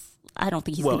I don't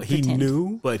think he's going to pretend. Well, he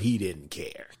knew, but he didn't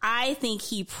care. I think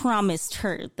he promised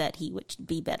her that he would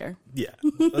be better. Yeah.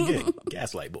 Again,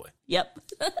 gaslight boy. Yep.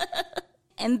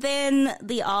 And then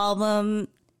the album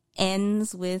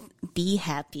ends with Be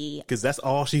Happy. Because that's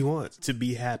all she wants, to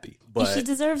be happy. But and she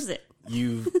deserves it.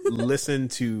 You listen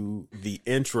to the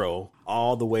intro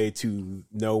all the way to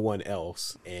No One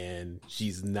Else, and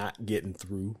she's not getting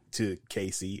through to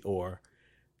Casey or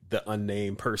the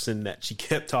unnamed person that she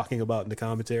kept talking about in the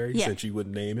commentary since she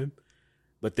wouldn't name him.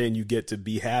 But then you get to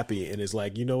Be Happy, and it's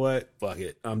like, you know what? Fuck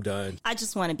it. I'm done. I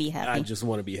just want to be happy. I just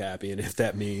want to be happy. And if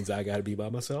that means I got to be by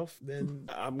myself, then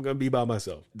I'm going to be by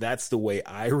myself. That's the way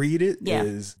I read it,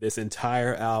 is this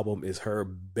entire album is her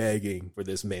begging for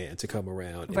this man to come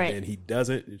around. And then he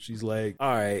doesn't. And she's like,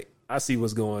 all right, I see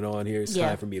what's going on here. It's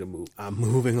time for me to move. I'm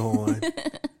moving on.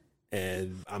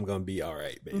 And I'm going to be all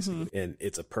right, basically. And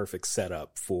it's a perfect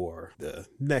setup for the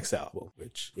next album,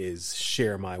 which is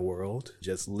Share My World.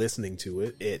 Just listening to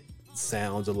it, it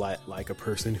sounds a lot like a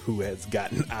person who has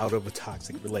gotten out of a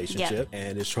toxic relationship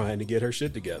and is trying to get her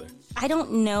shit together. I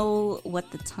don't know what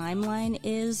the timeline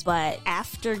is, but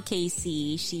after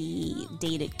Casey, she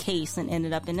dated Case and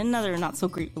ended up in another not so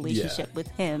great relationship with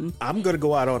him. I'm going to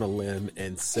go out on a limb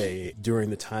and say during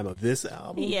the time of this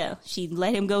album. Yeah, she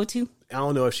let him go too. I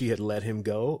don't know if she had let him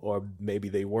go or maybe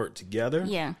they weren't together.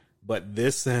 Yeah. But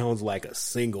this sounds like a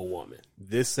single woman.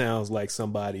 This sounds like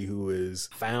somebody who has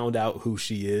found out who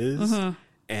she is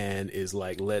and is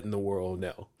like letting the world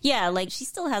know. Yeah, like she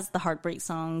still has the heartbreak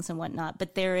songs and whatnot,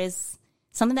 but there is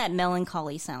some of that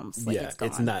melancholy sounds like it's gone.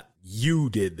 It's not you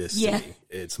did this to me.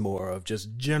 It's more of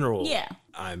just general. Yeah.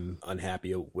 I'm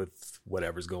unhappy with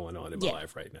whatever's going on in my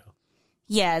life right now.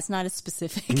 Yeah, it's not as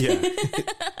specific. Yeah.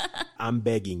 I'm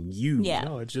begging you. Yeah.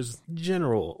 No, it's just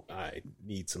general. I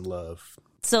need some love.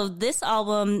 So this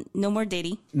album, no more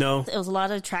Diddy. No. It was a lot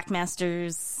of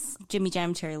Trackmasters, Jimmy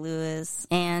Jam, Terry Lewis,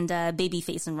 and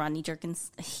Babyface and Rodney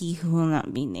Jerkins. He who will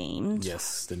not be named.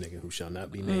 Yes, the nigga who shall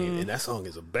not be named. And that song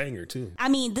is a banger, too. I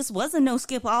mean, this was a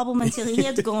no-skip album until he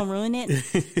had to go and ruin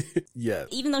it. Yeah.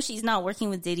 Even though she's not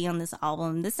working with Diddy on this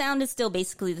album, the sound is still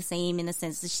basically the same in the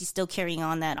sense that she's still carrying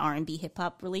on that R&B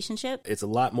hip-hop relationship. It's a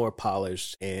lot more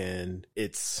polished, and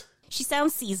it's... She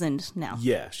sounds seasoned now.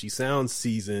 Yeah, she sounds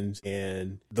seasoned,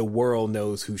 and the world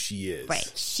knows who she is. Right.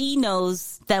 She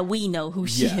knows that we know who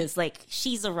she is. Like,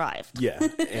 she's arrived. Yeah.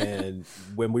 And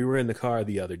when we were in the car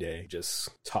the other day, just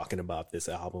talking about this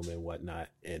album and whatnot,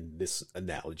 and this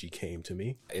analogy came to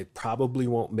me. It probably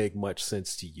won't make much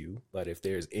sense to you, but if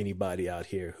there's anybody out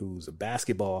here who's a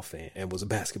basketball fan and was a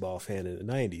basketball fan in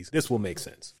the 90s, this will make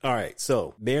sense. All right.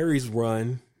 So Mary's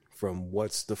run from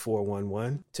What's the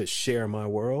 411 to Share My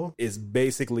World is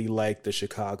basically like the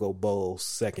Chicago Bulls'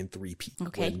 second three-peat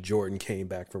when Jordan came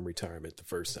back from retirement the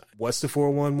first time. What's the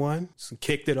 411? So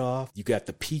kicked it off. You got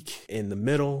the peak in the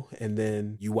middle, and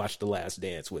then you watch The Last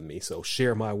Dance with me. So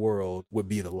Share My World would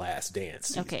be the last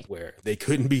dance where they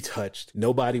couldn't be touched.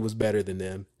 Nobody was better than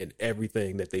them, and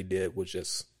everything that they did was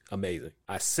just amazing.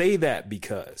 I say that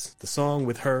because the song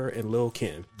with her and Lil'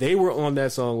 Kim, they were on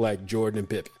that song like Jordan and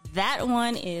Pippen. That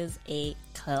one is a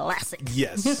classic.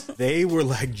 Yes, they were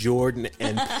like Jordan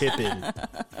and Pippen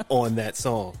on that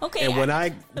song. Okay. And when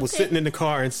I was sitting in the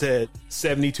car and said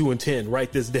 72 and 10,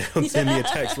 write this down, send me a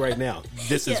text right now.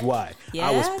 This is why.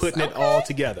 I was putting it all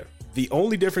together. The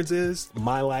only difference is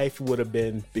my life would have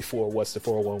been before What's the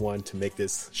 411 to make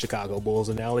this Chicago Bulls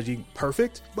analogy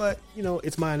perfect. But, you know,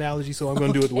 it's my analogy, so I'm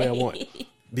going to do it the way I want.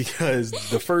 Because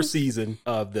the first season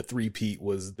of the three-peat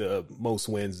was the most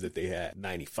wins that they had,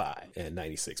 95 and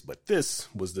 96. But this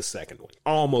was the second one.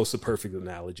 Almost a perfect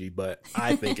analogy, but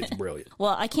I think it's brilliant.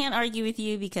 Well, I can't argue with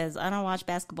you because I don't watch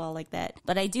basketball like that.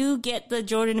 But I do get the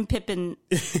Jordan and Pippen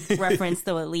reference,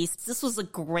 though, at least. This was a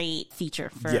great feature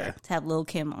for to have Lil'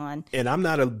 Kim on. And I'm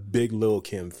not a big Lil'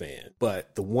 Kim fan,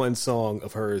 but the one song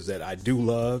of hers that I do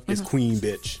love is Queen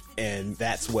Bitch. And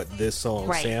that's what this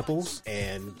song samples.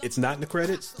 And it's not in the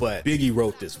credits, but Biggie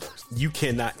wrote this verse. You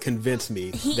cannot convince me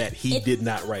that he did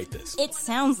not write this. It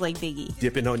sounds like Biggie.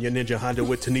 Dipping on your Ninja Honda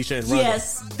with Tanisha and Rhonda.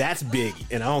 Yes. That's Biggie.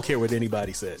 And I don't care what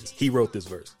anybody says. He wrote this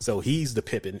verse. So he's the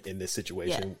Pippen in this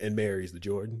situation and Mary's the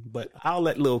Jordan. But I'll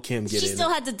let Lil' Kim get in. She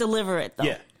still had to deliver it, though.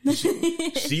 Yeah.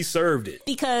 She served it.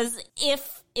 Because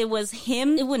if it was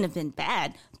him, it wouldn't have been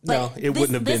bad. But no, it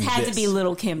wouldn't have been this. Had to be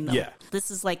Lil' Kim, though. Yeah. This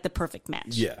is like the perfect match.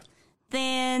 Yeah.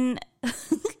 Then,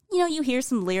 you know, you hear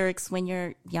some lyrics when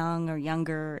you're young or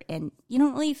younger and you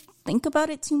don't really think about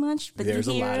it too much. But there's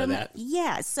you hear a lot of that.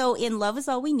 Yeah. So in Love Is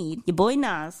All We Need, your boy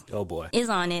Nas is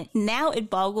on it. Now it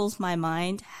boggles my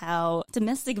mind how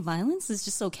domestic violence is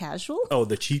just so casual. Oh,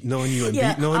 the cheating on you and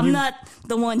beating on you? I'm not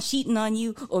the one cheating on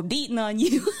you or beating on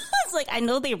you. It's like, I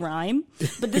know they rhyme,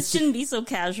 but this shouldn't be so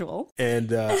casual.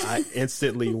 And I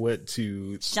instantly went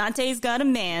to... Shantae's got a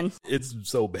man. It's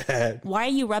so bad. Why are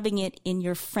you rubbing it in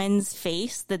your friend's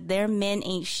face that their men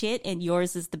ain't shit and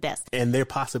yours is the best? And they're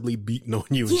possibly beating on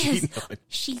you and cheating on you.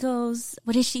 She goes,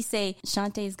 what did she say?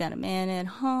 Shantae's got a man at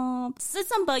home. Said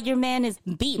something about your man is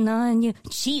beating on you,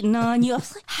 cheating on you. I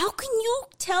was like, how can you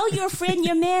tell your friend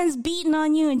your man's beating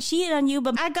on you and cheating on you,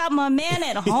 but I got my man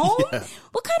at home?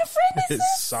 What kind of friend is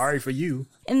this? Sorry for you.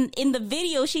 And in the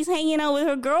video, she's hanging out with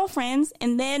her girlfriends,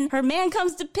 and then her man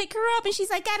comes to pick her up, and she's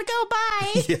like, gotta go,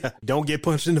 bye. Yeah, don't get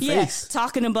punched in the face.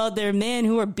 Talking about their men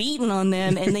who are beating on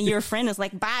them, and then your friend is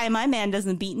like, bye, my man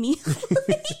doesn't beat me.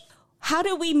 How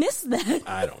did we miss that?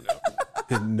 I don't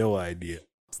know. No idea.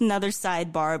 It's another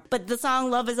sidebar, but the song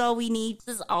Love Is All We Need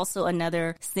is also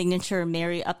another signature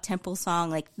Mary up-tempo song.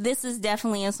 Like, this is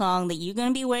definitely a song that you're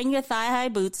going to be wearing your thigh-high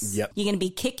boots. Yep. You're going to be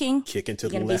kicking to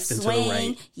the left and to the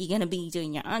right. You're going to be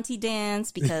doing your auntie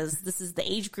dance because this is the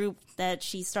age group that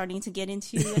she's starting to get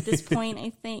into at this point,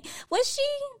 I think. Was she?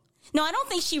 No, I don't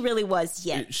think she really was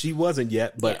yet. She wasn't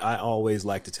yet, but I always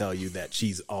like to tell you that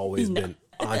she's always been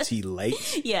auntie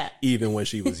late. Even when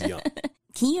she was young.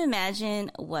 Can you imagine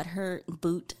what her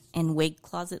boot and wig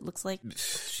closet looks like?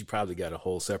 She probably got a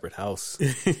whole separate house.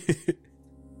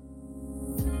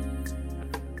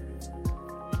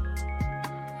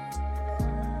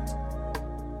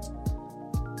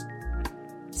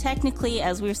 Technically,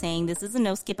 as we were saying, this is a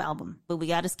no-skip album, but we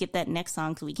got to skip that next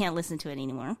song because we can't listen to it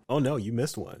anymore. Oh, no, you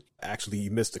missed one. Actually,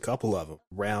 you missed a couple of them.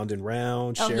 Round and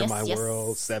Round, Share My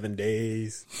World, 7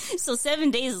 Days. So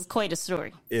 7 Days is quite a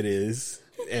story. It is.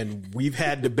 And we've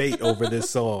had debate over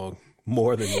this song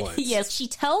more than once. Yes, she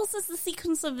tells us the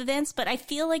sequence of events, but I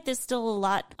feel like there's still a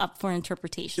lot up for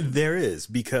interpretation. There is,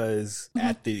 because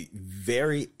at the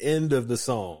very end of the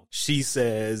song, she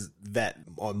says that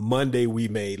on Monday we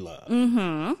made love.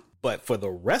 Mm-hmm. But for the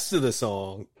rest of the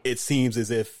song, it seems as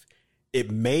if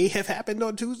it may have happened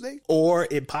on Tuesday or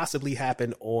it possibly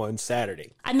happened on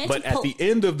Saturday. But at the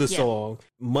end of the song,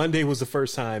 Monday was the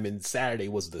first time and Saturday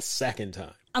was the second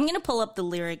time. I'm going to pull up the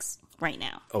lyrics right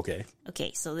now. Okay.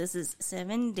 Okay, so this is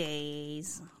 7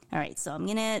 days. All right, so I'm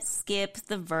going to skip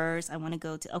the verse. I want to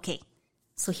go to... Okay,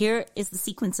 so here is the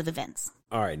sequence of events.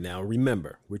 All right, now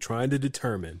remember, we're trying to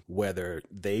determine whether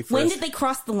they first... When did they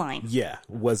cross the line? Yeah.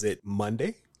 Was it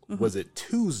Monday? Mm-hmm. Was it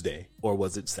Tuesday? Or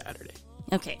was it Saturday?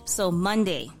 Okay, so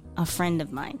Monday, a friend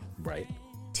of mine. Right.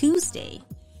 Tuesday,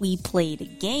 we played a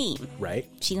game. Right.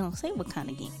 She don't say what kind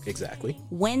of game. Exactly.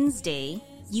 Wednesday,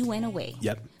 you went away.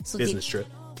 Yep. So business trip.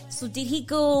 So did he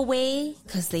go away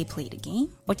because they played a game?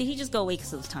 Or did he just go away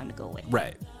because it was time to go away?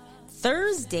 Right.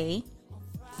 Thursday,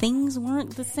 things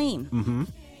weren't the same. Mm-hmm.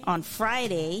 On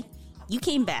Friday, you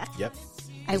came back. Yep.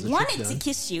 I wanted to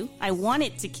kiss you.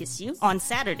 On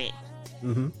Saturday.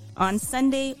 Mm-hmm. On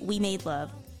Sunday, we made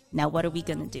love. Now what are we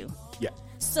going to do? Yeah.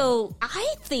 So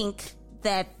I think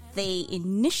that they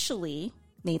initially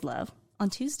made love on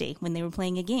Tuesday when they were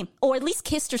playing a game. Or at least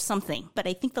kissed or something. But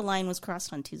I think the line was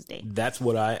crossed on Tuesday. That's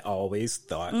what I always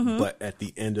thought. But at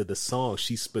the end of the song,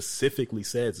 she specifically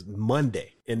says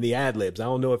Monday in the ad-libs. I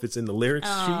don't know if it's in the lyrics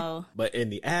sheet, but in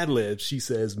the ad-libs, she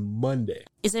says Monday.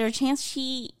 Is there a chance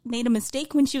she made a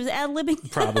mistake when she was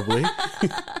ad-libbing? Probably.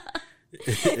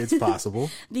 It's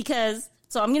possible. Because,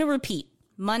 so I'm going to repeat.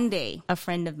 Monday, a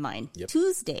friend of mine. Yep.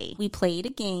 Tuesday, we played a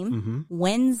game.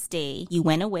 Wednesday, you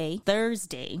went away.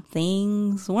 Thursday,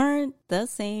 things weren't the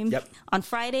same. Yep. On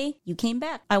Friday, you came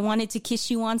back. I wanted to kiss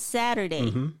you on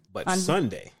Saturday. But on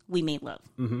Sunday, we made love.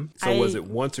 So was it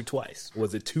once or twice?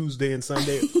 Was it Tuesday and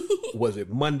Sunday? Was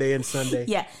it Monday and Sunday?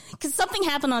 Yeah, because something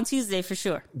happened on Tuesday for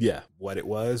sure. Yeah, what it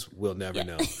was, we'll never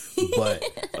know. But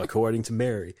according to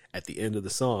Mary, at the end of the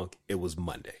song, it was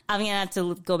Monday. I'm going to have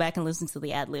to go back and listen to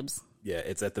the ad-libs. Yeah,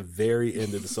 it's at the very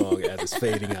end of the song as it's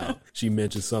fading out. She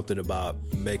mentioned something about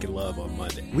making love on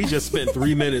Monday. We just spent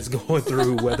 3 minutes going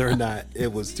through whether or not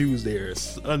it was Tuesday or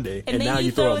Sunday, and now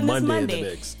you throw a Monday in the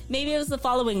mix. Maybe it was the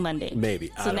following Monday.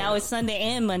 Maybe. So now it's Sunday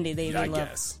and Monday they made love.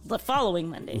 Guess. The following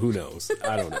Monday. Who knows?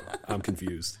 I don't know. I'm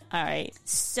confused. All right.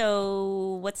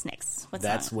 So what's next?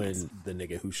 That's when next? the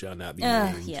nigga who shall not be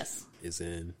named yes. is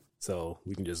in. So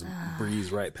we can just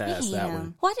breeze right past that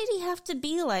one. Why did he have to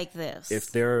be like this?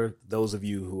 If there are those of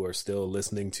you who are still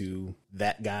listening to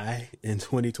that guy in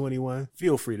 2021,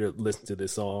 feel free to listen to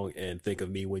this song and think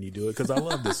of me when you do it, because I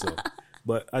love this song.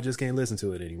 But I just can't listen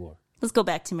to it anymore. Let's go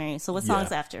back to Mary. So what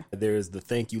song's after? There's the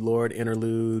Thank You Lord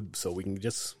interlude, so we can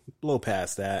just blow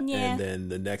past that. Yeah. And then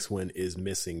the next one is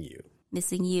Missing You.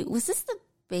 Missing You. Was this the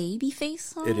Babyface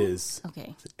song? It is.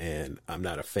 Okay. And I'm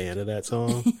not a fan of that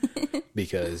song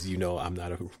because, I'm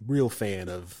not a real fan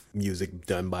of music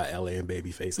done by LA and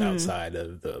Babyface outside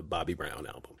of the Bobby Brown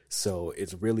album. So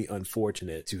it's really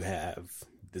unfortunate to have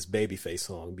this Babyface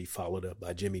song be followed up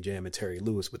by Jimmy Jam and Terry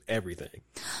Lewis with Everything.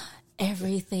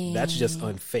 Everything. That's just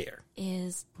unfair.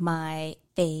 Is my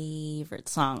favorite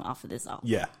song off of this album.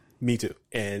 Yeah, me too.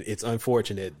 And it's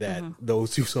unfortunate that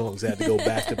those two songs had to go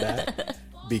back to back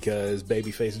because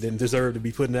Babyface didn't deserve to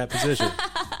be put in that position.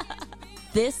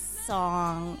 This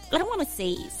song, I don't want to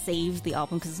say saved the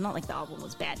album because it's not like the album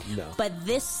was bad. No. But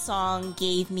this song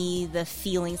gave me the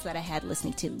feelings that I had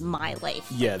listening to My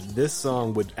Life. Yeah, this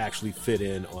song would actually fit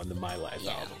in on the My Life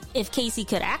album. If Casey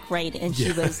could act right and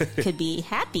she could be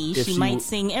happy, she might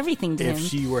sing everything to him. If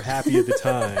she were happy at the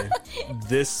time,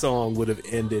 this song would have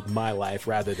ended My Life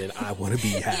rather than I Want to Be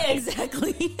Happy. Yeah,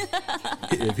 exactly.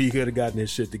 If he could have gotten his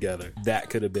shit together, that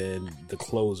could have been the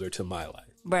closer to My Life.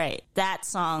 Right. That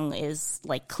song is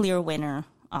like clear winner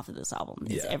off of this album.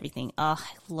 It's everything. Oh,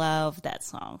 I love that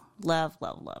song. Love,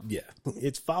 love, love. Yeah.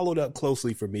 It's followed up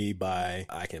closely for me by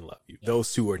I Can Love You.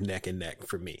 Those two are neck and neck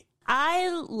for me. I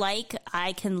like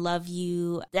I Can Love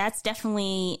You. That's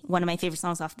definitely one of my favorite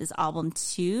songs off this album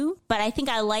too. But I think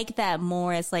I like that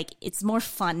more as like, it's more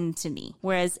fun to me.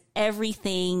 Whereas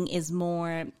Everything is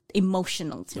more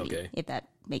emotional to me, if that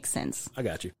makes sense. I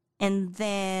got you. And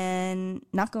then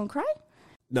Not Gonna Cry?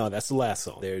 No, that's the last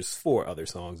song. There's 4 other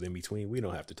songs in between. We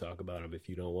don't have to talk about them if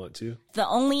you don't want to. The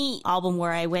only album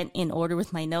where I went in order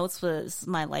with my notes was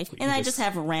My Life. And I just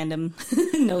have random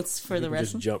notes for the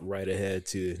rest. Just jump right ahead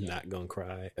to Not Gonna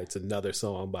Cry. It's another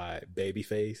song by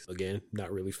Babyface. Again,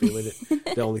 not really feeling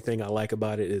it. The only thing I like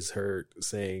about it is her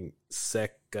saying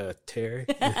secretary.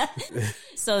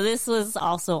 So this was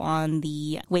also on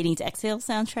the Waiting to Exhale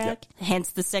soundtrack,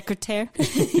 hence the secretary,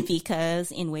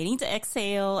 because in Waiting to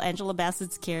Exhale, Angela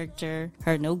Bassett's character,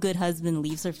 her no good husband,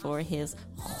 leaves her for his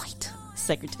white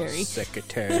secretary.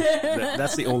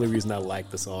 That's the only reason I like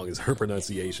the song is her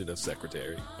pronunciation of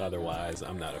secretary. Otherwise,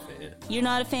 I'm not a fan. You're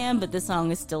not a fan, but this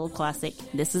song is still a classic.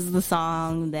 This is the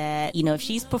song that, if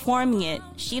she's performing it,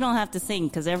 she don't have to sing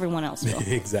because everyone else will.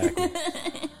 Exactly.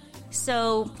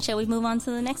 So, shall we move on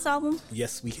to the next album?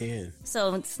 Yes, we can.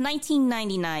 So, it's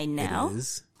 1999 now. It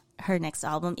is. Her next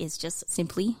album is just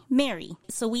simply Mary.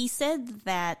 So we said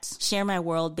that Share My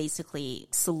World basically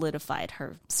solidified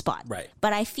her spot. Right.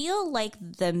 But I feel like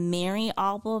the Mary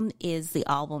album is the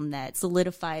album that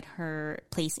solidified her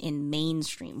place in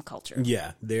mainstream culture.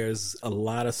 Yeah, there's a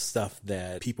lot of stuff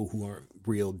that people who aren't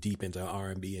real deep into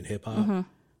R&B and hip hop,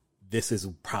 this is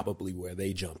probably where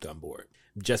they jumped on board.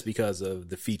 Just because of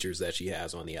the features that she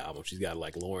has on the album. She's got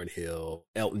like Lauryn Hill,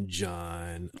 Elton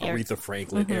John, Aretha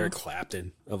Franklin, Eric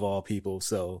Clapton, of all people.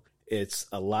 So it's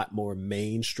a lot more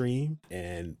mainstream,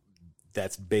 and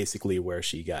that's basically where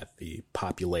she got the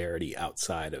popularity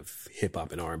outside of hip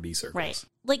hop and R&B circles. Right.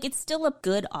 Like, it's still a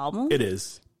good album. It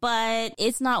is. but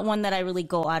it's not one that I really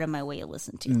go out of my way to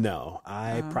listen to. No,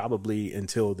 I probably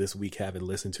until this week haven't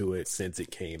listened to it since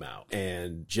it came out.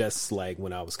 And just like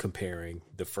when I was comparing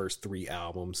the first 3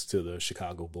 albums to the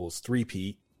Chicago Bulls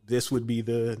three-peat, this would be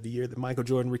the year that Michael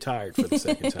Jordan retired for the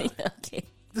second time. Okay.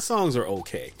 The songs are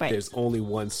okay. Right. There's only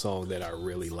one song that I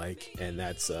really like, and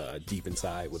that's Deep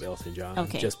Inside with Elton John,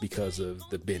 Okay. just because of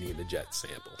the Benny and the Jets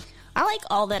sample. I like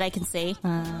All That I Can Say.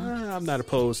 I'm not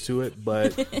opposed to it,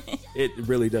 but it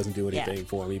really doesn't do anything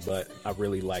for me, but I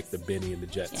really like the Benny and the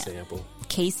Jets sample.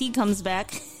 Casey comes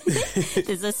back.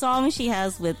 There's a song she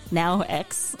has with now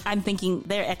ex. I'm thinking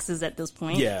they're exes at this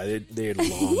point. Yeah, they're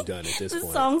long done at this The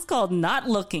point. song's called Not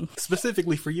Looking.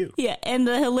 Specifically for you. Yeah, and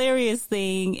the hilarious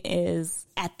thing is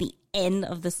at the end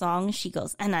of the song, she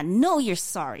goes, and I know you're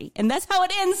sorry. And that's how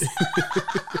it ends.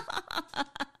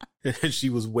 And she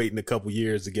was waiting a couple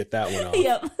years to get that one off.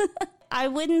 Yep. I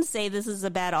wouldn't say this is a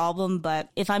bad album, but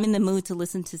if I'm in the mood to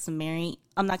listen to some Mary,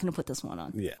 I'm not going to put this one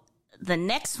on. Yeah. The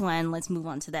next one, let's move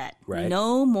on to that. Right.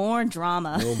 No More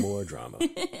Drama. No more drama.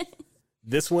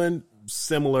 This one,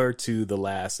 similar to the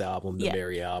last album, the Yeah.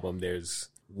 Mary album, there's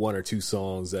 1 or 2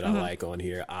 songs that I like on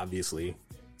here. Obviously,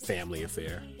 Family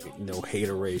Affair. No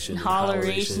hateration. and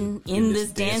Holleration in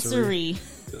this dancery.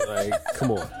 Like,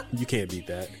 come on. You can't beat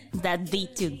that. That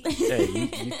beat too. Hey,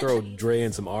 you throw Dre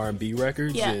in some R&B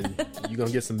records Yeah. and you're going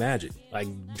to get some magic. Like,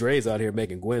 Dre's out here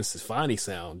making Gwen Stefani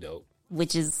sound dope.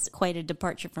 Which is quite a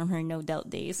departure from her No Doubt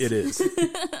days. It is.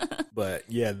 But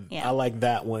yeah, Yeah. I like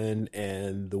that one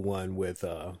and the one with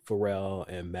Pharrell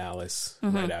and Malice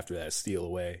right after that, Steal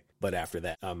Away. But after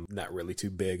that, I'm not really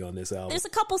too big on this album. There's a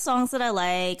couple songs that I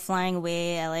like. Flying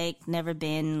Away, I like Never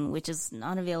Been, which is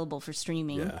not available for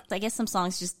streaming. Yeah. I guess some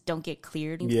songs just don't get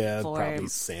cleared. Yeah, for, probably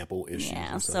sample issues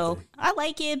Yeah, or so something. I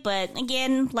like it, but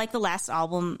again, like the last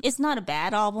album, it's not a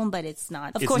bad album, but it's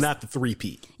not. Of It's course, not the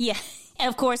three-peat yeah. And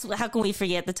of course, how can we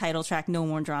forget the title track, No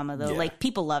More Drama, though? Yeah. Like,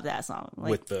 people love that song. Like,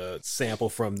 with the sample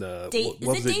from the... is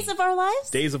what it was Days of Our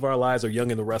Lives? Days of Our Lives or Young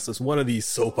and the Restless, one of these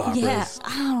soap operas. Yeah,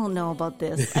 I don't know about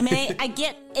this. I mean, I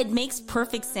get it makes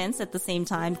perfect sense at the same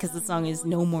time because the song is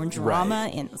no more drama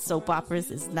and soap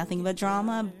operas is nothing but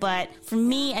drama. But for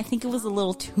me, I think it was a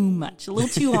little too much, a little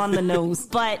too on the nose.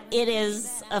 But it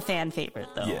is a fan favorite,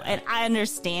 though. Yeah. And I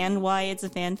understand why it's a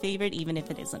fan favorite, even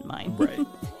if it isn't mine. Right.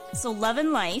 So Love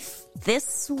and Life,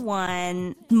 this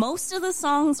one, most of the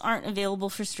songs aren't available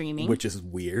for streaming. Which is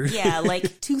weird. Yeah, like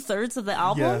 2/3 of the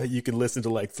album. Yeah, you can listen to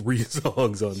like 3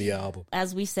 songs on the album.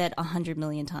 As we said 100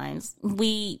 million times,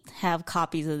 we have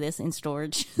copies of this in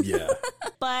storage. Yeah.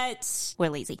 But we're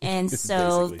lazy. And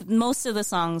so Basically. most of the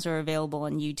songs are available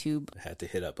on YouTube. I had to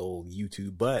hit up old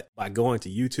YouTube, but by going to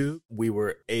YouTube, we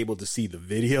were able to see the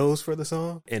videos for the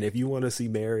song. And if you want to see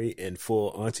Mary in full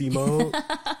auntie mode,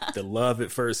 the Love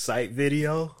at First Sight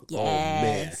video, Yes.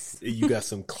 oh man, you got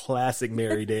some classic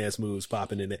Mary dance moves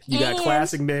popping in there. You got And-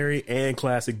 classic Mary and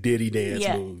classic Diddy dance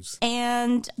moves.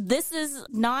 And this is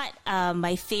not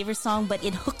my favorite song, but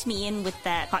it hooked me in with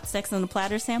that Hot Sex on the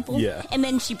Platter sample. Yeah. And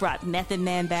then she brought Method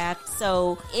Man back.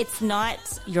 So it's not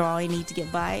You're All I Need to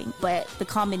Get By, but the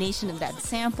combination of that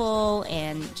sample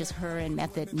and just her and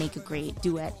Method make a great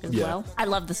duet as Yeah. well. I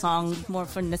love the song more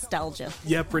for nostalgia.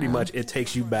 Yeah, pretty much. It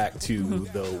takes you back to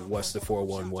the What's the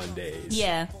 411 days.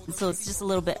 Yeah, so it's just a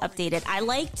little bit updated. I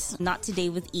liked Not Today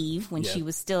with Eve when Yeah. she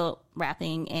was still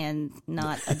rapping and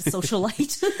not a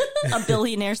socialite, a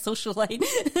billionaire socialite.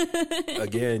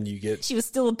 Again, you get She was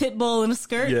still a pit bull in a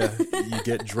skirt. yeah, you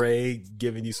get Dre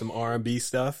giving you some R&B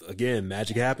stuff. Again,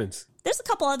 magic happens. There's a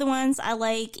couple other ones I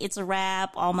like. It's a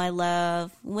Rap, All My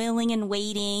Love, Willing and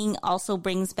Waiting also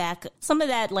brings back some of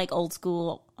that like old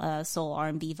school soul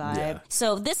R&B vibe. Yeah.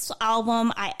 So this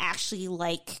album I actually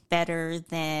like better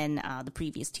than the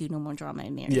previous two, No More Drama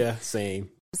and Mary. Yeah, same.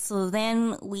 So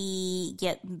then we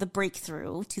get The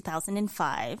Breakthrough,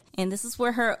 2005. And this is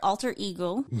where her alter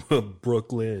ego,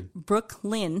 Brooklyn.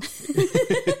 Brooklyn,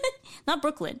 not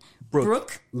Brooklyn,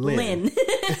 Brooklyn. Brooklyn,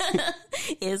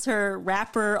 is her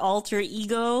rapper alter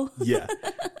ego. Yeah.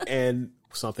 And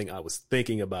something I was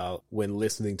thinking about when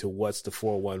listening to What's the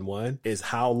 411 is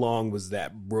how long was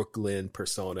that Brooklyn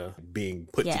persona being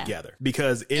put Yeah. together?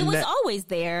 Because It in was that always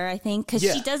there, I think, because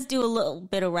Yeah. she does do a little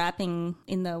bit of rapping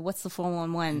in the What's the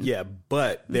 411. yeah,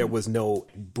 but there was no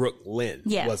Brooklyn.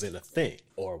 Yeah. Wasn't a thing.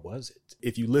 Or was it?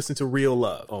 If you listen to Real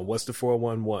Love on What's the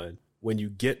 411, when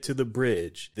you get to the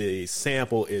bridge, the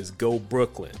sample is Go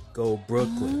Brooklyn, Go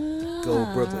Brooklyn,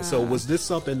 Go Brooklyn. So was this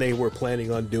something they were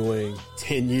planning on doing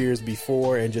 10 years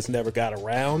before and just never got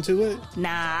around to it? Nah,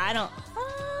 I don't.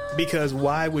 Because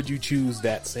why would you choose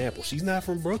that sample? She's not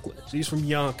from Brooklyn. She's from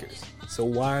Yonkers. So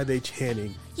why are they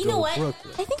chanting, You know what?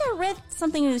 Brooklyn? I think I read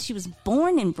something that she was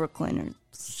born in Brooklyn or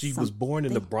She was born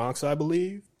in the Bronx, I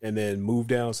believe, and then moved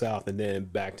down south and then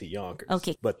back to Yonkers.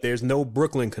 Okay. But there's no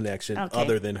Brooklyn connection Okay.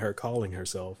 other than her calling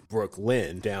herself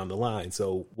Brooklyn down the line.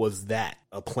 So was that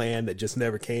a plan that just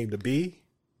never came to be?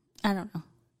 I don't know.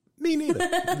 Me neither.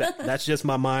 That's just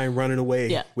my mind running away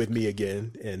Yeah. with me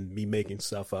again and me making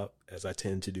stuff up as I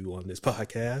tend to do on this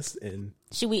podcast. And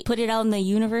Should we put it out in the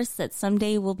universe that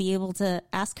someday we'll be able to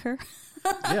ask her?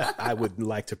 yeah, I would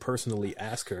like to personally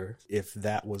ask her if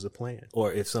that was a plan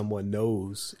or if someone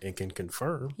knows and can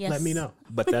confirm, Yes. let me know.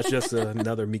 But that's just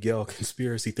another Miguel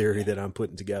conspiracy theory that I'm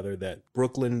putting together that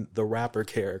Brooklyn, the rapper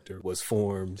character, was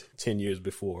formed 10 years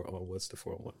before. Oh, what's the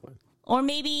 411? Or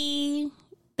maybe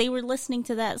they were listening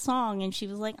to that song and she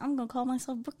was like, I'm going to call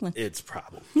myself Brooklyn. It's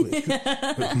probably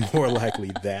more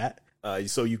likely that.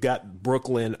 So you got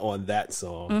Brooklyn on that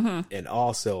song and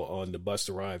also on the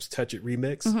Busta Rhymes Touch It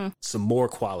remix. Some more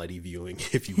quality viewing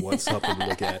if you want something to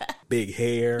look at. Big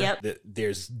hair. Yep.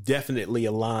 There's definitely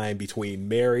a line between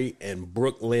Mary and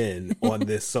Brooklyn on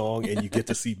this song, and you get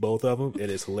to see both of them,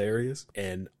 and it's hilarious.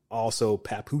 And also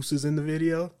Papoose is in the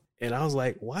video. And I was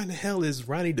like, why in the hell is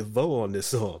Ronnie DeVoe on this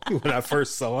song? When I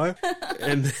first saw him.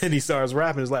 And then he starts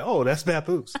rapping. It's like, oh, that's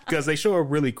Papoose. Because they show it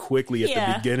really quickly at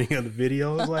the beginning of the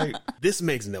video. I was like, this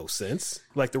makes no sense.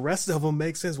 Like, the rest of them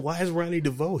make sense. Why is Ronnie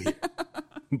DeVoe here?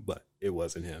 But it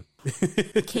wasn't him.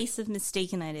 Case of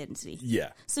mistaken identity.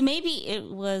 Yeah. So maybe it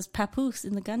was Papoose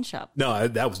in the gun shop. No,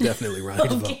 that was definitely Ronnie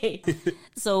DeVoe. Okay.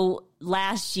 So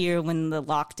last year when the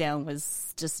lockdown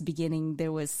was just beginning,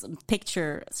 there was a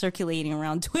picture circulating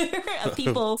around Twitter of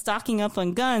people stocking up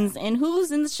on guns, and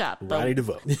who's in the shop? Ronnie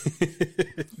DeVoe.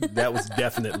 That was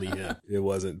definitely him. It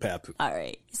wasn't Papoose. All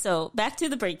right. So back to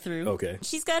the breakthrough. Okay.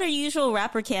 She's got her usual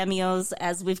rapper cameos,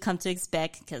 as we've come to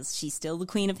expect, because she's still the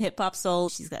queen of hip hop soul.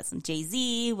 She's got some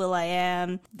Jay-Z,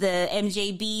 Will.i.am, the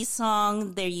MJB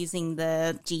song. They're using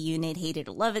the G-Unit Hate It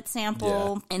or Love It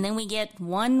sample. Yeah. And then we get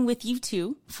one with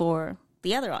U2 for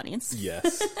the other audience.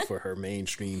 Yes, for her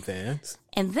mainstream fans.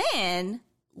 And then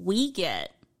we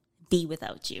get Be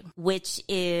Without You, which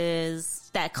is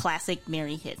that classic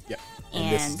Mary hit. Yeah.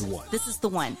 And this is the one. This is the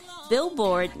one.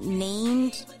 Billboard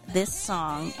named this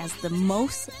song as the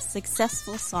most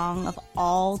successful song of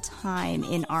all time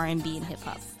in R&B and hip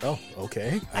hop. Oh,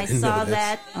 okay. I didn't saw know this.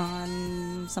 that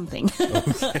on something.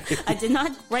 I did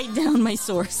not write down my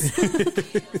source.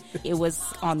 It was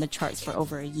on the charts for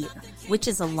over a year, which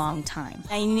is a long time.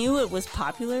 I knew it was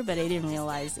popular, but I didn't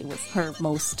realize it was her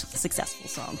most successful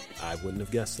song. I wouldn't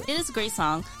have guessed that. It is a great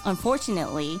song.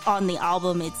 Unfortunately, on the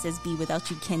album, it says Be Without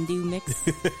You Can Do mix.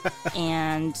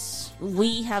 And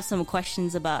we have some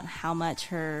questions about how much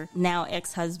her now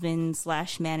ex-husband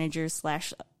 / manager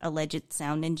 / alleged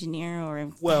sound engineer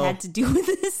had to do with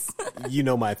this. You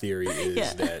know, my theory is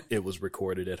Yeah. that it was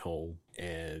recorded at home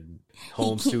and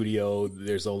home studio.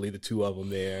 There's only the two of them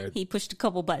there. He pushed a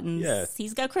couple buttons. Yeah.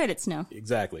 He's got credits now.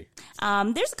 Exactly.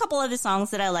 There's a couple other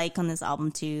songs that I like on this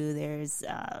album too. There's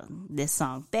this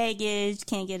song, Baggage,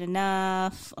 Can't Get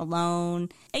Enough, Alone.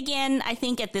 Again, I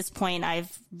think at this point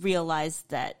I've realized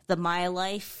that the My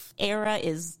Life era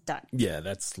is done. Yeah,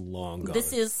 that's long gone.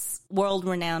 This is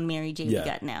world-renowned Mary J. we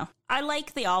got now. I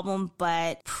like the album,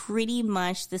 but pretty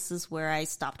much this is where I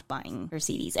stopped buying her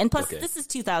CDs. And plus, this is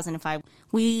 2005.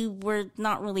 We were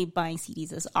not really buying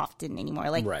CDs as often anymore.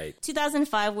 Like, Right.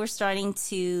 2005, we're starting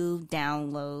to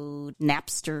download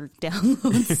Napster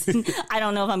downloads. I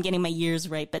don't know if I'm getting my years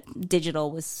right, but digital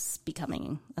was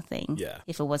becoming a thing. Yeah.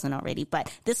 If it wasn't already.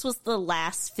 But this was the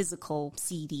last physical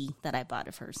CD that I bought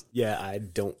of hers. Yeah, I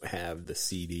don't have the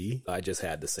CD. I just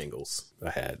had the singles.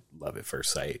 I had Love at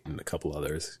First Sight and a couple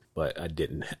others, but I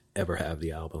didn't ever have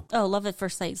the album. Oh, Love at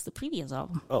First Sight is the previous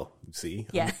album. Oh, see?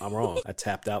 Yeah. I'm wrong. I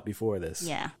tapped out before this.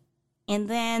 Yeah. And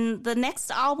then the next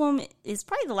album is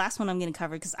probably the last one I'm going to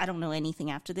cover because I don't know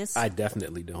anything after this. I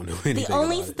definitely don't know anything The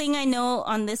only about it. thing I know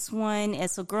on this one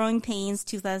is so Growing Pains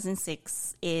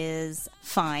 2006 is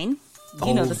Fine.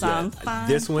 You know the song. Yeah. Fine,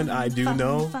 This one I do fine,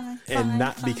 know, fine, and fine,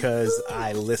 not fine. because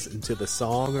I listened to the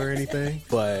song or anything,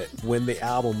 but when the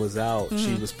album was out, Mm-hmm.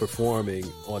 she was performing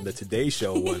on the Today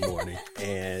Show one morning,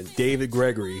 and David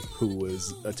Gregory, who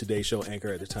was a Today Show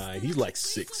anchor at the time, he's like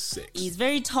 6'6". He's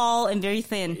very tall and very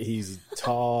thin He's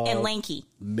tall and lanky.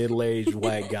 middle-aged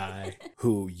white guy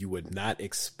who you would not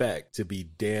expect to be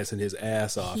dancing his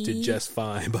ass off to He Just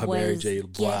Fine by Mary Was J.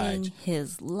 Blige. getting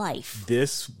his life.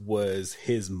 This was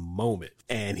his moment,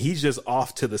 and he's just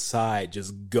off to the side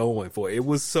just going for it. It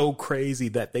was so crazy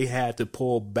that they had to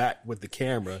pull back with the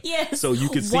camera Yes. so you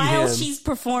could see while him. she's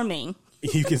performing.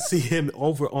 You can see him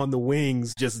over on the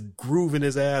wings just grooving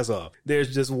his ass off.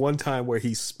 There's just one time where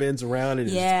he spins around and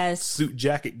his suit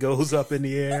jacket goes up in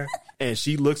the air. And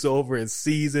she looks over and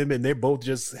sees him, and they're both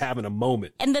just having a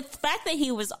moment. And the fact that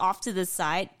he was off to the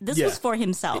side, this was for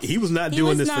himself. He was not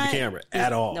doing this for the camera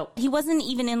at all. No, he wasn't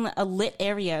even in a lit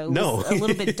area. It was a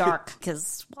little bit dark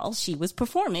because, well, she was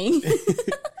performing.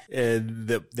 And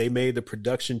they made the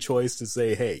production choice to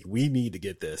say, hey, we need to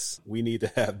get this. We need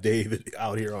to have David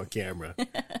out here on camera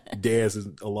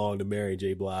dancing along to Mary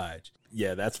J. Blige.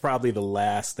 Yeah, that's probably the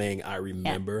last thing I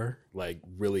remember, like,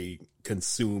 really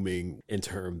consuming in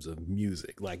terms of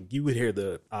music. Like, you would hear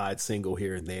the odd single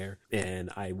here and there, and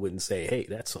I wouldn't say, hey,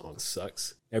 that song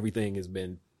sucks. Everything has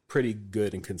been pretty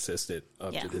good and consistent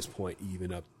up to this point,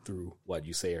 even up through what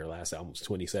you say our last album was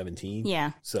 2017.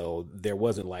 Yeah. So there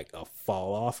wasn't like a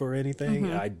fall off or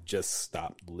anything. I just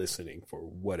stopped listening for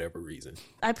whatever reason.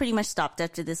 I pretty much stopped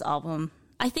after this album.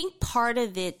 I think part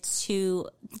of it too,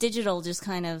 digital just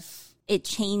kind of, it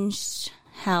changed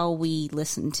how we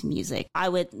listen to music. I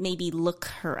would maybe look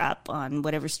her up on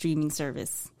whatever streaming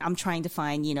service. I'm trying to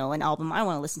find, you know, an album I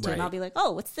want to listen to, and I'll be like,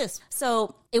 oh, what's this?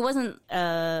 So it wasn't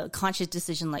a conscious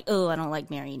decision like, oh, I don't like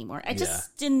Mary anymore. I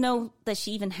just didn't know that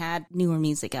she even had newer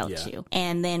music out too.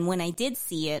 And then when I did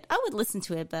see it, I would listen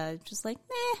to it, but just like,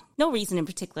 no reason in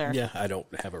particular. Yeah, I don't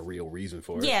have a real reason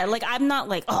for it. Yeah, like I'm not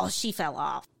like, oh, she fell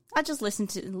off. I just listen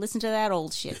to that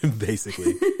old shit.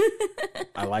 Basically.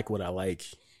 I like what I like.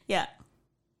 Yeah.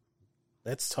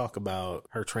 Let's talk about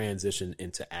her transition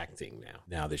into acting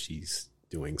now that she's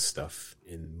doing stuff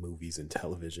in movies and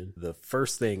television. The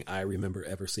first thing I remember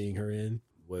ever seeing her in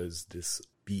was this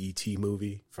BET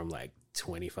movie from like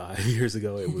 25 years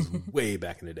ago. It was way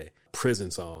back in the day.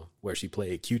 Prison Song, where she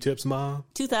played Q-Tip's mom.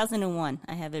 2001.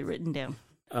 I have it written down.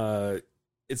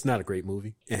 It's not a great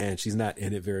movie, and she's not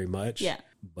in it very much. Yeah.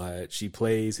 But she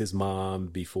plays his mom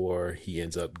before he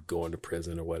ends up going to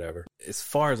prison or whatever. As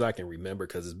far as I can remember,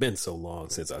 because it's been so long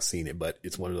since I've seen it, but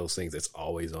it's one of those things that's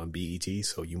always on BET,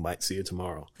 so you might see it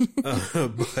tomorrow.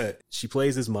 But she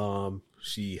plays his mom.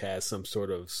 She has some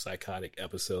sort of psychotic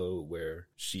episode where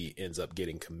she ends up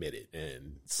getting committed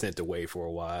and sent away for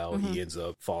a while. He ends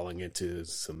up falling into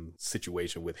some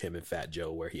situation with him and Fat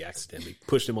Joe where he accidentally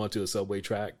pushed him onto a subway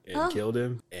track and killed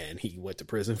him, and he went to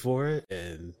prison for it,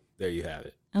 and there you have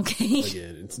it. Okay.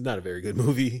 Again, it's not a very good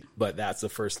movie, but that's the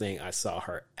first thing I saw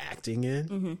her acting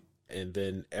in. And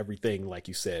then everything, like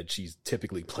you said, she's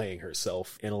typically playing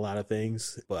herself in a lot of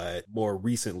things. But more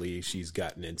recently, she's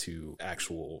gotten into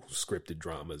actual scripted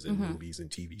dramas and movies and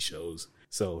TV shows.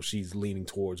 So she's leaning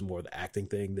towards more of the acting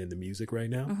thing than the music right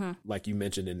now. Like you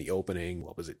mentioned in the opening,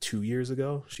 what was it, 2 years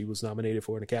ago? She was nominated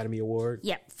for an Academy Award.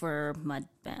 Yep, for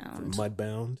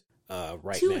Mudbound.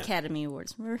 Right Two now. Academy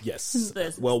Awards. Yes.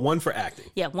 Well, one for acting.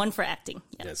 Yeah, one for acting.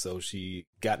 Yeah, so she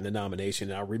got the nomination.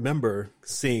 And I remember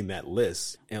seeing that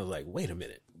list and I was like, wait a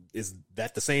minute. Is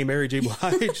that the same Mary J.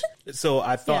 Blige? So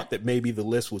I thought that maybe the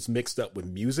list was mixed up with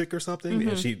music or something,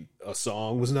 and a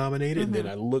song was nominated. And then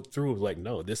I looked through and was like,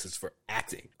 no, this is for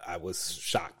acting. I was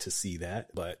shocked to see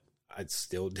that, but I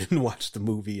still didn't watch the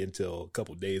movie until a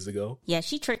couple days ago. Yeah,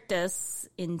 she tricked us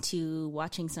into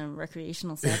watching some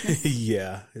Recreational Sadness.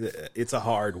 Yeah, it's a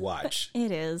hard watch.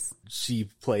 It is. She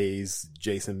plays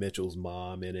Jason Mitchell's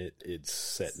mom in it. It's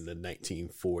set in the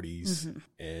 1940s,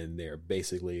 and they're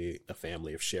basically a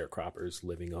family of sharecroppers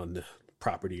living on the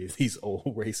property of these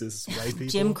old racist white people.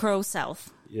 Jim Crow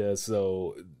South. Yeah,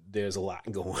 so there's a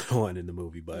lot going on in the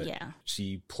movie, but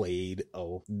she played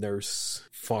a nurse,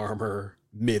 farmer,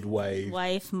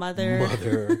 midwife,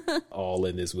 mother, all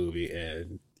in this movie.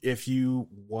 And if you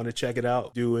want to check it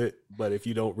out, do it. But if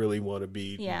you don't really want to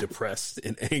be depressed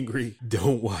and angry,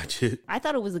 don't watch it. I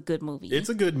thought it was a good movie. It's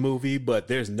a good movie, but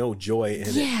there's no joy in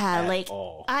it at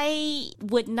all. I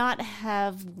would not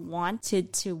have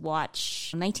wanted to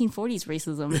watch 1940s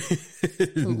racism.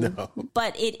 No.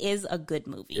 But it is a good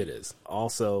movie. It is.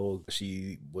 Also,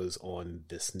 she was on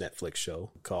this Netflix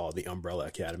show called The Umbrella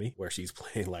Academy, where she's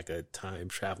playing like a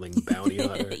time-traveling bounty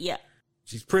hunter. Yeah.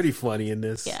 She's pretty funny in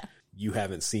this. Yeah. You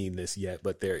haven't seen this yet,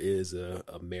 but there is a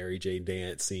Mary J.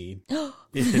 dance scene.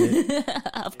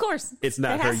 Of course. It's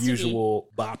not her usual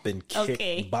bop and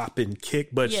kick,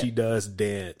 but she does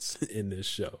dance in this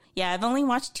show. Yeah, I've only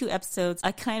watched 2 episodes.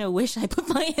 I kind of wish I put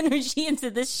my energy into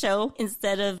this show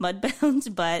instead of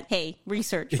Mudbound, but hey,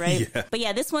 research, right? But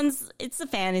yeah, this it's a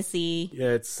fantasy.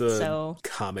 Yeah, it's a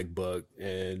comic book,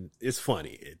 and it's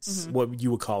funny. It's what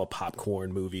you would call a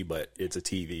popcorn movie, but it's a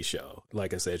TV show.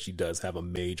 Like I said, she does have a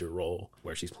major role role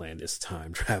where she's playing this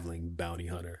time traveling bounty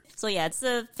hunter. So yeah, it's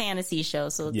a fantasy show,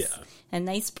 so it's a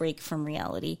nice break from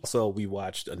reality. So we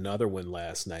watched another one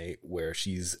last night where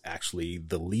she's actually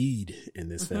the lead in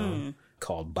this film,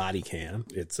 called Body Cam.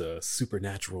 It's a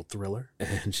supernatural thriller,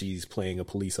 and she's playing a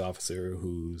police officer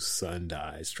whose son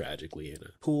dies tragically in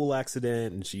a pool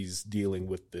accident, and she's dealing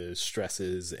with the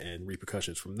stresses and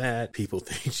repercussions from that. People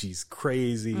think she's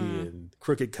crazy, and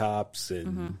crooked cops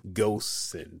and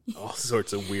ghosts and all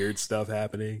sorts of weird stuff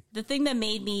happening. The thing that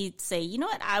made me say, you know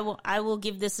what, I will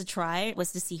give this a try,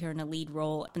 was to see her in a lead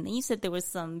role. And then you said there was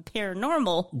some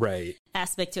paranormal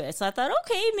aspect to it. So I thought,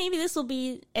 okay, maybe this will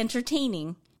be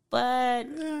entertaining. But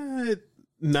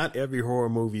not every horror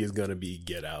movie is going to be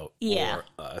Get Out or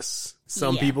Us.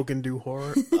 Some people can do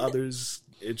horror, others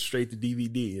it's straight to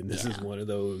DVD, and this is one of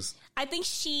those. I think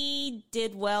she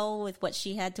did well with what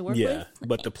she had to work with. Yeah,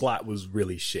 but the plot was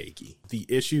really shaky. The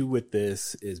issue with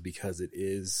this is because it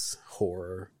is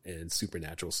horror and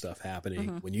supernatural stuff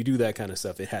happening. When you do that kind of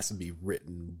stuff, it has to be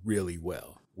written really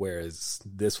well. Whereas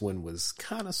this one was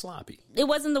kind of sloppy. It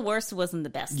wasn't the worst, it wasn't the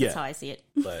best. That's how I see it.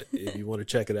 But if you want to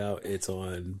check it out, it's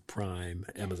on Prime,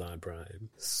 Amazon Prime.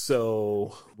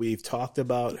 So we've talked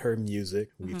about her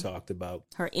music. We've talked about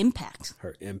her impact.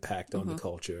 Her impact on the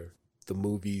culture. The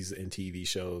movies and TV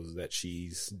shows that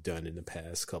she's done in the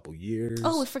past couple years.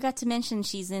 Oh, we forgot to mention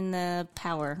she's in the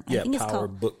Power. I think it's Power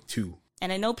called Book 2.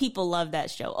 And I know people love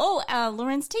that show. Oh,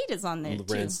 Lawrence Tate is on there,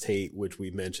 Lawrence Tate, which we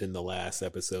mentioned the last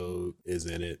episode, is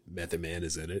in it. Method Man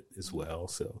is in it as well.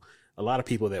 So a lot of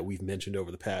people that we've mentioned over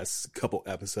the past couple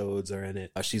episodes are in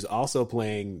it. She's also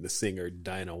playing the singer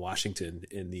Dinah Washington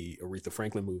in the Aretha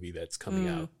Franklin movie that's coming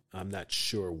out. I'm not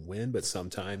sure when, but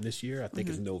sometime this year. I think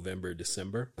it's November,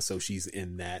 December. So she's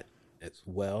in that as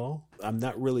well. I'm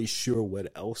not really sure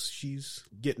what else she's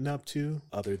getting up to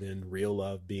other than Real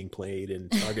Love being played in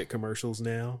Target commercials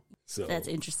now. So that's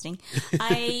interesting.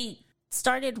 I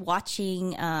started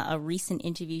watching a recent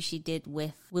interview she did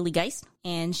with Willie Geist,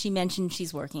 and she mentioned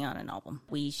she's working on an album.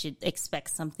 We should expect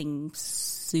something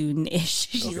soon-ish.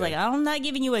 She's like, I'm not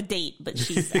giving you a date, but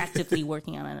she's actively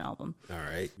working on an album. All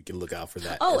right. We can look out for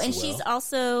that. Oh, and she's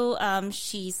also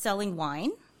she's selling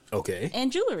wine. Okay.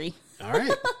 And jewelry. All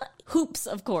right. Hoops,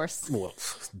 of course. Well,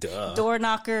 duh. Door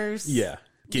knockers. Yeah.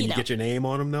 Can you get your name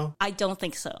on them, though? I don't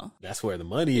think so. That's where the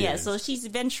money is. Yeah, so she's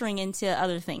venturing into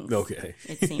other things. Okay.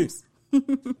 It seems.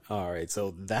 All right,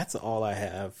 so that's all I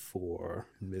have for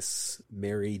Miss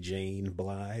Mary Jane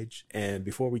Blige. And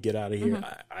before we get out of here,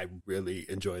 I really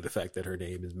enjoy the fact that her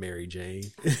name is Mary Jane.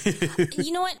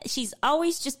 You know what? She's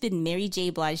always just been Mary J.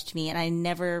 Blige to me, and I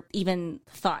never even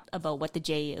thought about what the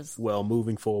J is. Well,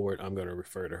 moving forward, I'm going to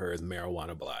refer to her as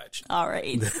Marijuana Blige. All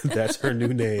right. That's her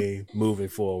new name moving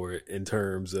forward in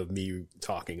terms of me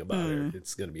talking about her.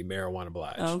 It's going to be Marijuana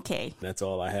Blige. Okay. That's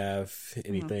all I have.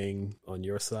 Anything on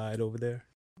your side over there?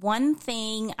 One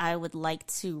thing I would like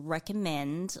to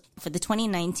recommend for the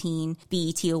 2019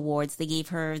 BET Awards, they gave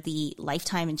her the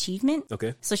Lifetime Achievement.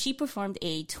 Okay. So she performed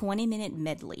a 20-minute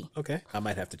medley. Okay. I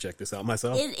might have to check this out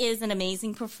myself. It is an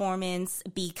amazing performance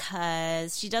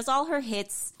because she does all her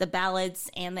hits, the ballads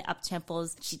and the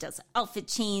up-tempos. She does outfit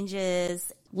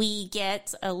changes. We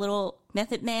get a little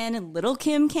Method Man and Little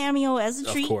Kim cameo as a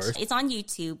treat. Of course. It's on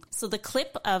YouTube. So the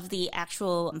clip of the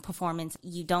actual performance,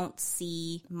 you don't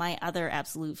see my other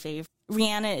absolute fave.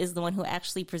 Rihanna is the one who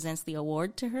actually presents the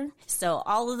award to her. So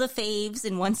all of the faves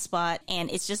in one spot, and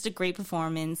it's just a great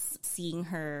performance seeing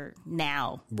her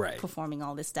now performing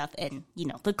all this stuff and, you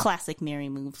know, the classic Mary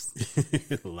moves.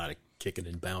 A lot of kicking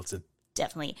and bouncing.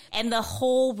 Definitely. And the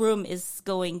whole room is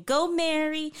going, go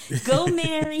Mary, go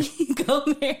Mary, go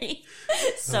Mary.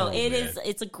 So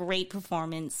it's a great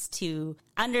performance to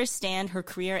understand her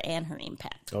career and her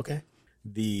impact. Okay.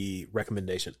 The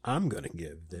recommendation I'm going to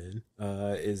give then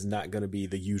is not going to be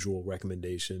the usual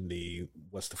recommendation, the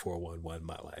what's the 411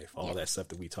 My Life, all that stuff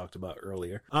that we talked about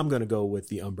earlier. I'm going to go with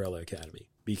the Umbrella Academy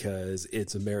because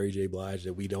it's a Mary J. Blige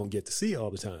that we don't get to see all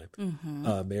the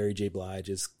time. Mary J. Blige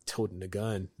is toting a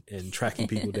gun and tracking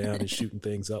people down and shooting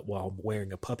things up while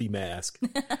wearing a puppy mask.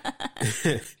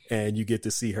 And you get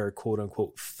to see her, quote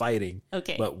unquote, fighting.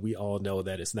 Okay. But we all know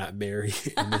that it's not Mary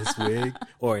in this wig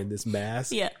or in this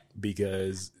mask. Yeah.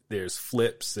 Because there's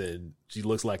flips and she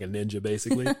looks like a ninja,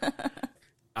 basically.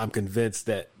 I'm convinced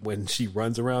that when she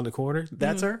runs around the corner,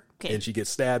 that's her. Okay. and she gets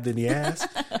stabbed in the ass.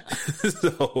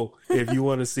 So if you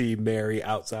want to see Mary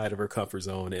outside of her comfort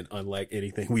zone and unlike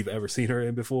anything we've ever seen her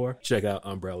in before, check out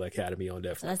Umbrella Academy on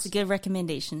Netflix. That's a good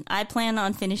recommendation. I plan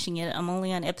on finishing it. I'm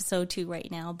only on episode 2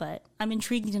 right now, but I'm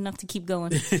intrigued enough to keep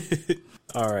going.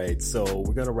 All right, so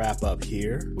we're going to wrap up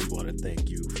here. We want to thank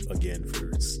you again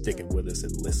for sticking with us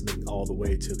and listening all the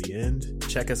way to the end.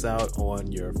 Check us out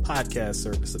on your podcast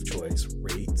service of choice.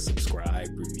 Rate, subscribe,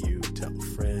 review, tell a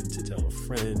friend to tell a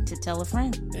friend. To tell a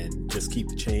friend. And just keep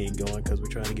the chain going because we're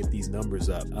trying to get these numbers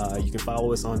up. You can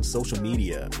follow us on social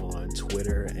media on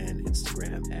Twitter and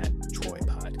Instagram at Troy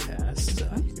Podcast.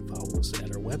 You can follow us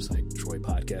at our website,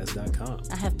 troypodcast.com.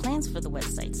 I have plans for the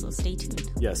website, so stay tuned.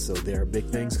 Yes, so there are big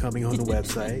things coming on the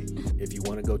website. If you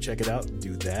want to go check it out,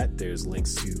 do that. There's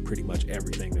links to pretty much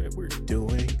everything that we're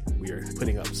doing. We are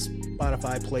putting up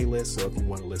Spotify playlists, so if you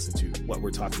want to listen to what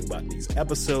we're talking about in these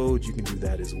episodes, you can do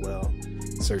that as well.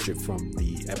 Search it from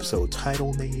the episode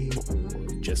title name or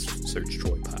just search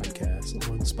Troy Podcast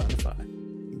on Spotify.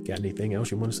 Got anything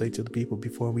else you want to say to the people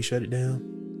before we shut it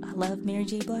down? I love Mary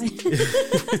J. Blige. Been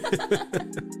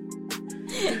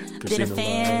a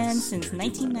fan since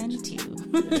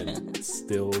 1992. And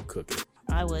still cooking.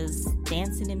 I was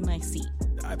dancing in my seat.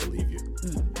 I believe you.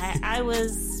 I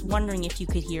was wondering if you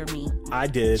could hear me. I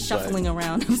did. Shuffling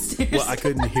around upstairs. Well, I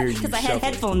couldn't hear you because I had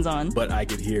headphones on. But I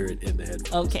could hear it in the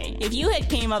headphones. Okay. If you had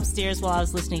came upstairs while I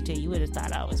was listening to it, you would have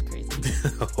thought I was crazy.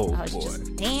 Oh, I was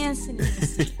just dancing in my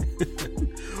seat.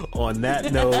 On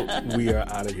that note, we are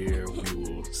out of here. We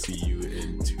will see you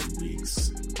in 2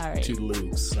 weeks. All right.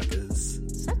 Toodaloo, suckers.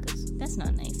 Suckers? That's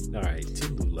not nice. All right.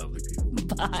 Toodaloo, lovely people.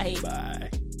 Bye. Bye.